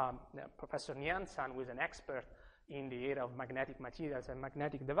Professor Nyan-san, who is an expert in the area of magnetic materials and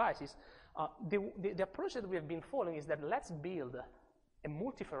magnetic devices, the approach that we have been following is that let's build a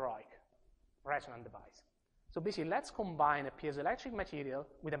multiferroic resonant device. So basically, let's combine a piezoelectric material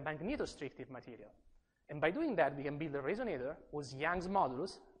with a magnetostrictive material. And by doing that, we can build a resonator whose Young's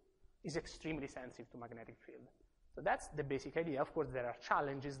modulus is extremely sensitive to magnetic field. So that's the basic idea. Of course, there are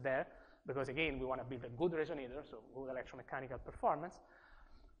challenges there, because again, we want to build a good resonator, so good electromechanical performance.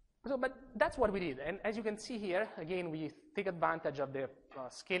 So, but that's what we did. And as you can see here, again, we take advantage of the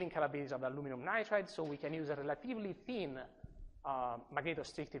scaling capabilities of aluminum nitride, so we can use a relatively thin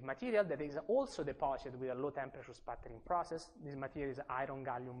magnetostrictive material that is also deposited with a low temperature sputtering process. This material is iron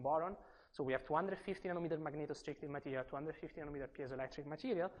gallium boron. So we have 250 nanometer magnetostrictive material, 250 nanometer piezoelectric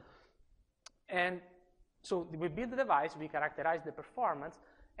material. And so we build the device, we characterize the performance,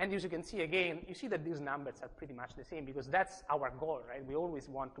 and as you can see again, you see that these numbers are pretty much the same because that's our goal, right? We always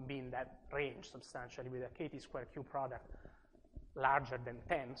want to be in that range substantially with a KT square Q product larger than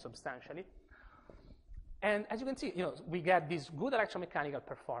 10 substantially. And as you can see, we get this good electromechanical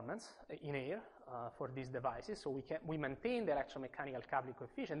performance in air for these devices, so we maintain the electromechanical coupling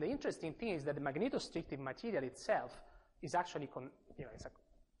coefficient. The interesting thing is that the magnetostrictive material itself is actually, it's a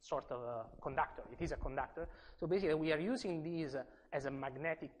sort of a conductor. It is a conductor. So basically, we are using these as a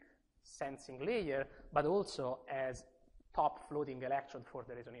magnetic sensing layer, but also as top floating electrode for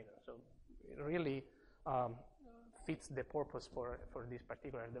the resonator. So it really fits the purpose for this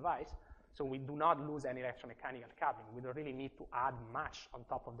particular device. So we do not lose any electromechanical coupling. We don't really need to add much on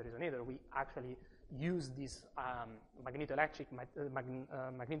top of the resonator. We actually use this magnetostrictive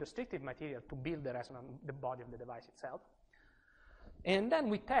material to build the body of the device itself. And then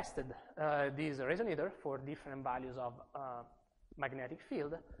we tested this resonator for different values of magnetic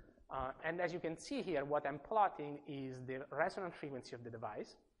field. And as you can see here, what I'm plotting is the resonant frequency of the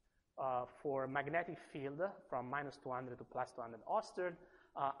device for magnetic field from minus 200 to plus 200 Oersted,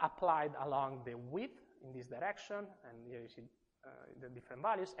 applied along the width in this direction, and here you see the different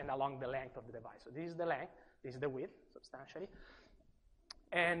values, and along the length of the device. So this is the length, this is the width, substantially.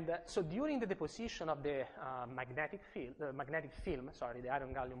 And so during the deposition of the magnetic film, the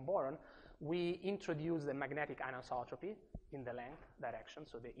iron gallium boron, we introduced the magnetic anisotropy in the length direction.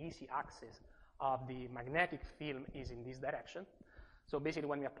 So the easy axis of the magnetic film is in this direction. So basically,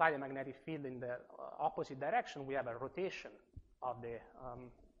 when we apply the magnetic field in the opposite direction, we have a rotation of the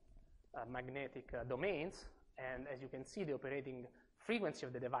magnetic domains. And as you can see, the operating frequency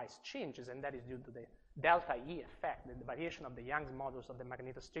of the device changes, and that is due to the delta E effect, the variation of the Young's modulus of the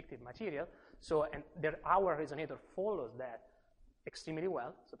magnetostrictive material. So, and our resonator follows that extremely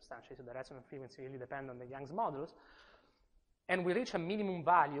well, substantially. So the resonant frequency really depends on the Young's modulus. And we reach a minimum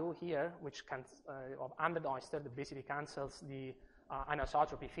value here, which can, of 100 Oersted, that basically cancels the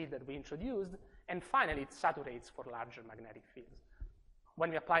anisotropy field that we introduced. And finally, it saturates for larger magnetic fields. When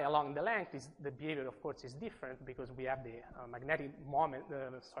we apply along the length, the behavior, of course, is different because we have the magnetic moment,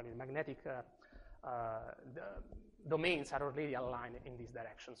 the domains are already aligned in this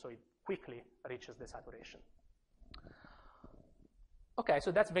direction, so it quickly reaches the saturation. Okay,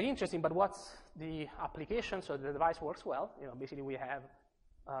 so that's very interesting, but what's the application? So the device works well. Basically, we have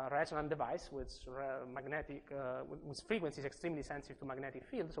a resonant device with whose frequency is extremely sensitive to magnetic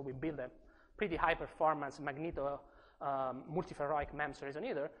field, so we build a pretty high-performance multiferroic MEMS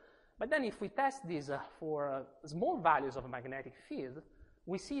resonator. But then if we test this for small values of magnetic field,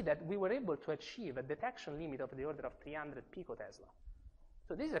 we see that we were able to achieve a detection limit of the order of 300 picotesla.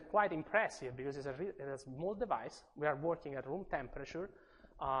 So this is quite impressive because it's a small device. We are working at room temperature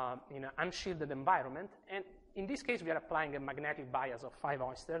in an unshielded environment. And in this case, we are applying a magnetic bias of 5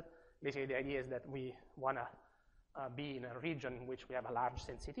 Oersted. Basically, the idea is that we want to be in a region in which we have a large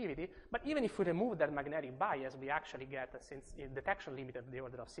sensitivity. But even if we remove that magnetic bias, we actually get a detection limit of the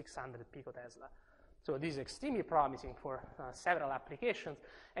order of 600 picotesla. So this is extremely promising for several applications.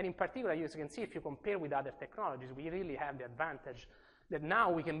 And in particular, as you can see, if you compare with other technologies, we really have the advantage that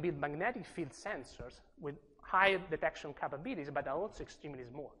now we can build magnetic field sensors with high detection capabilities, but are also extremely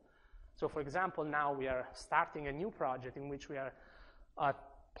small. So for example, now we are starting a new project in which we are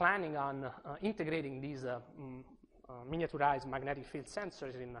planning on integrating these miniaturized magnetic field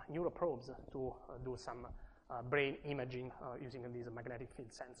sensors in neuroprobes to do some brain imaging using these magnetic field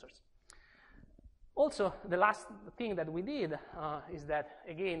sensors. Also, the last thing that we did is that,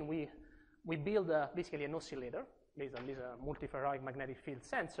 again, we build basically an oscillator based on this multiferroic magnetic field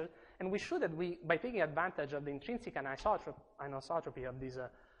sensor, and we showed that by taking advantage of the intrinsic anisotropy of this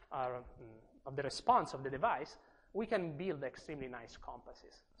of the response of the device, we can build extremely nice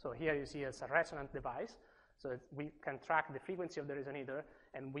compasses. So here you see it's a resonant device, so we can track the frequency of the resonator,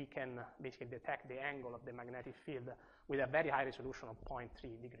 and we can basically detect the angle of the magnetic field with a very high resolution of 0.3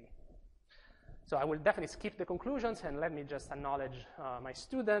 degree. So I will definitely skip the conclusions, and let me just acknowledge my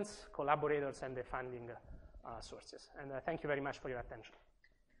students, collaborators, and the funding sources. And thank you very much for your attention.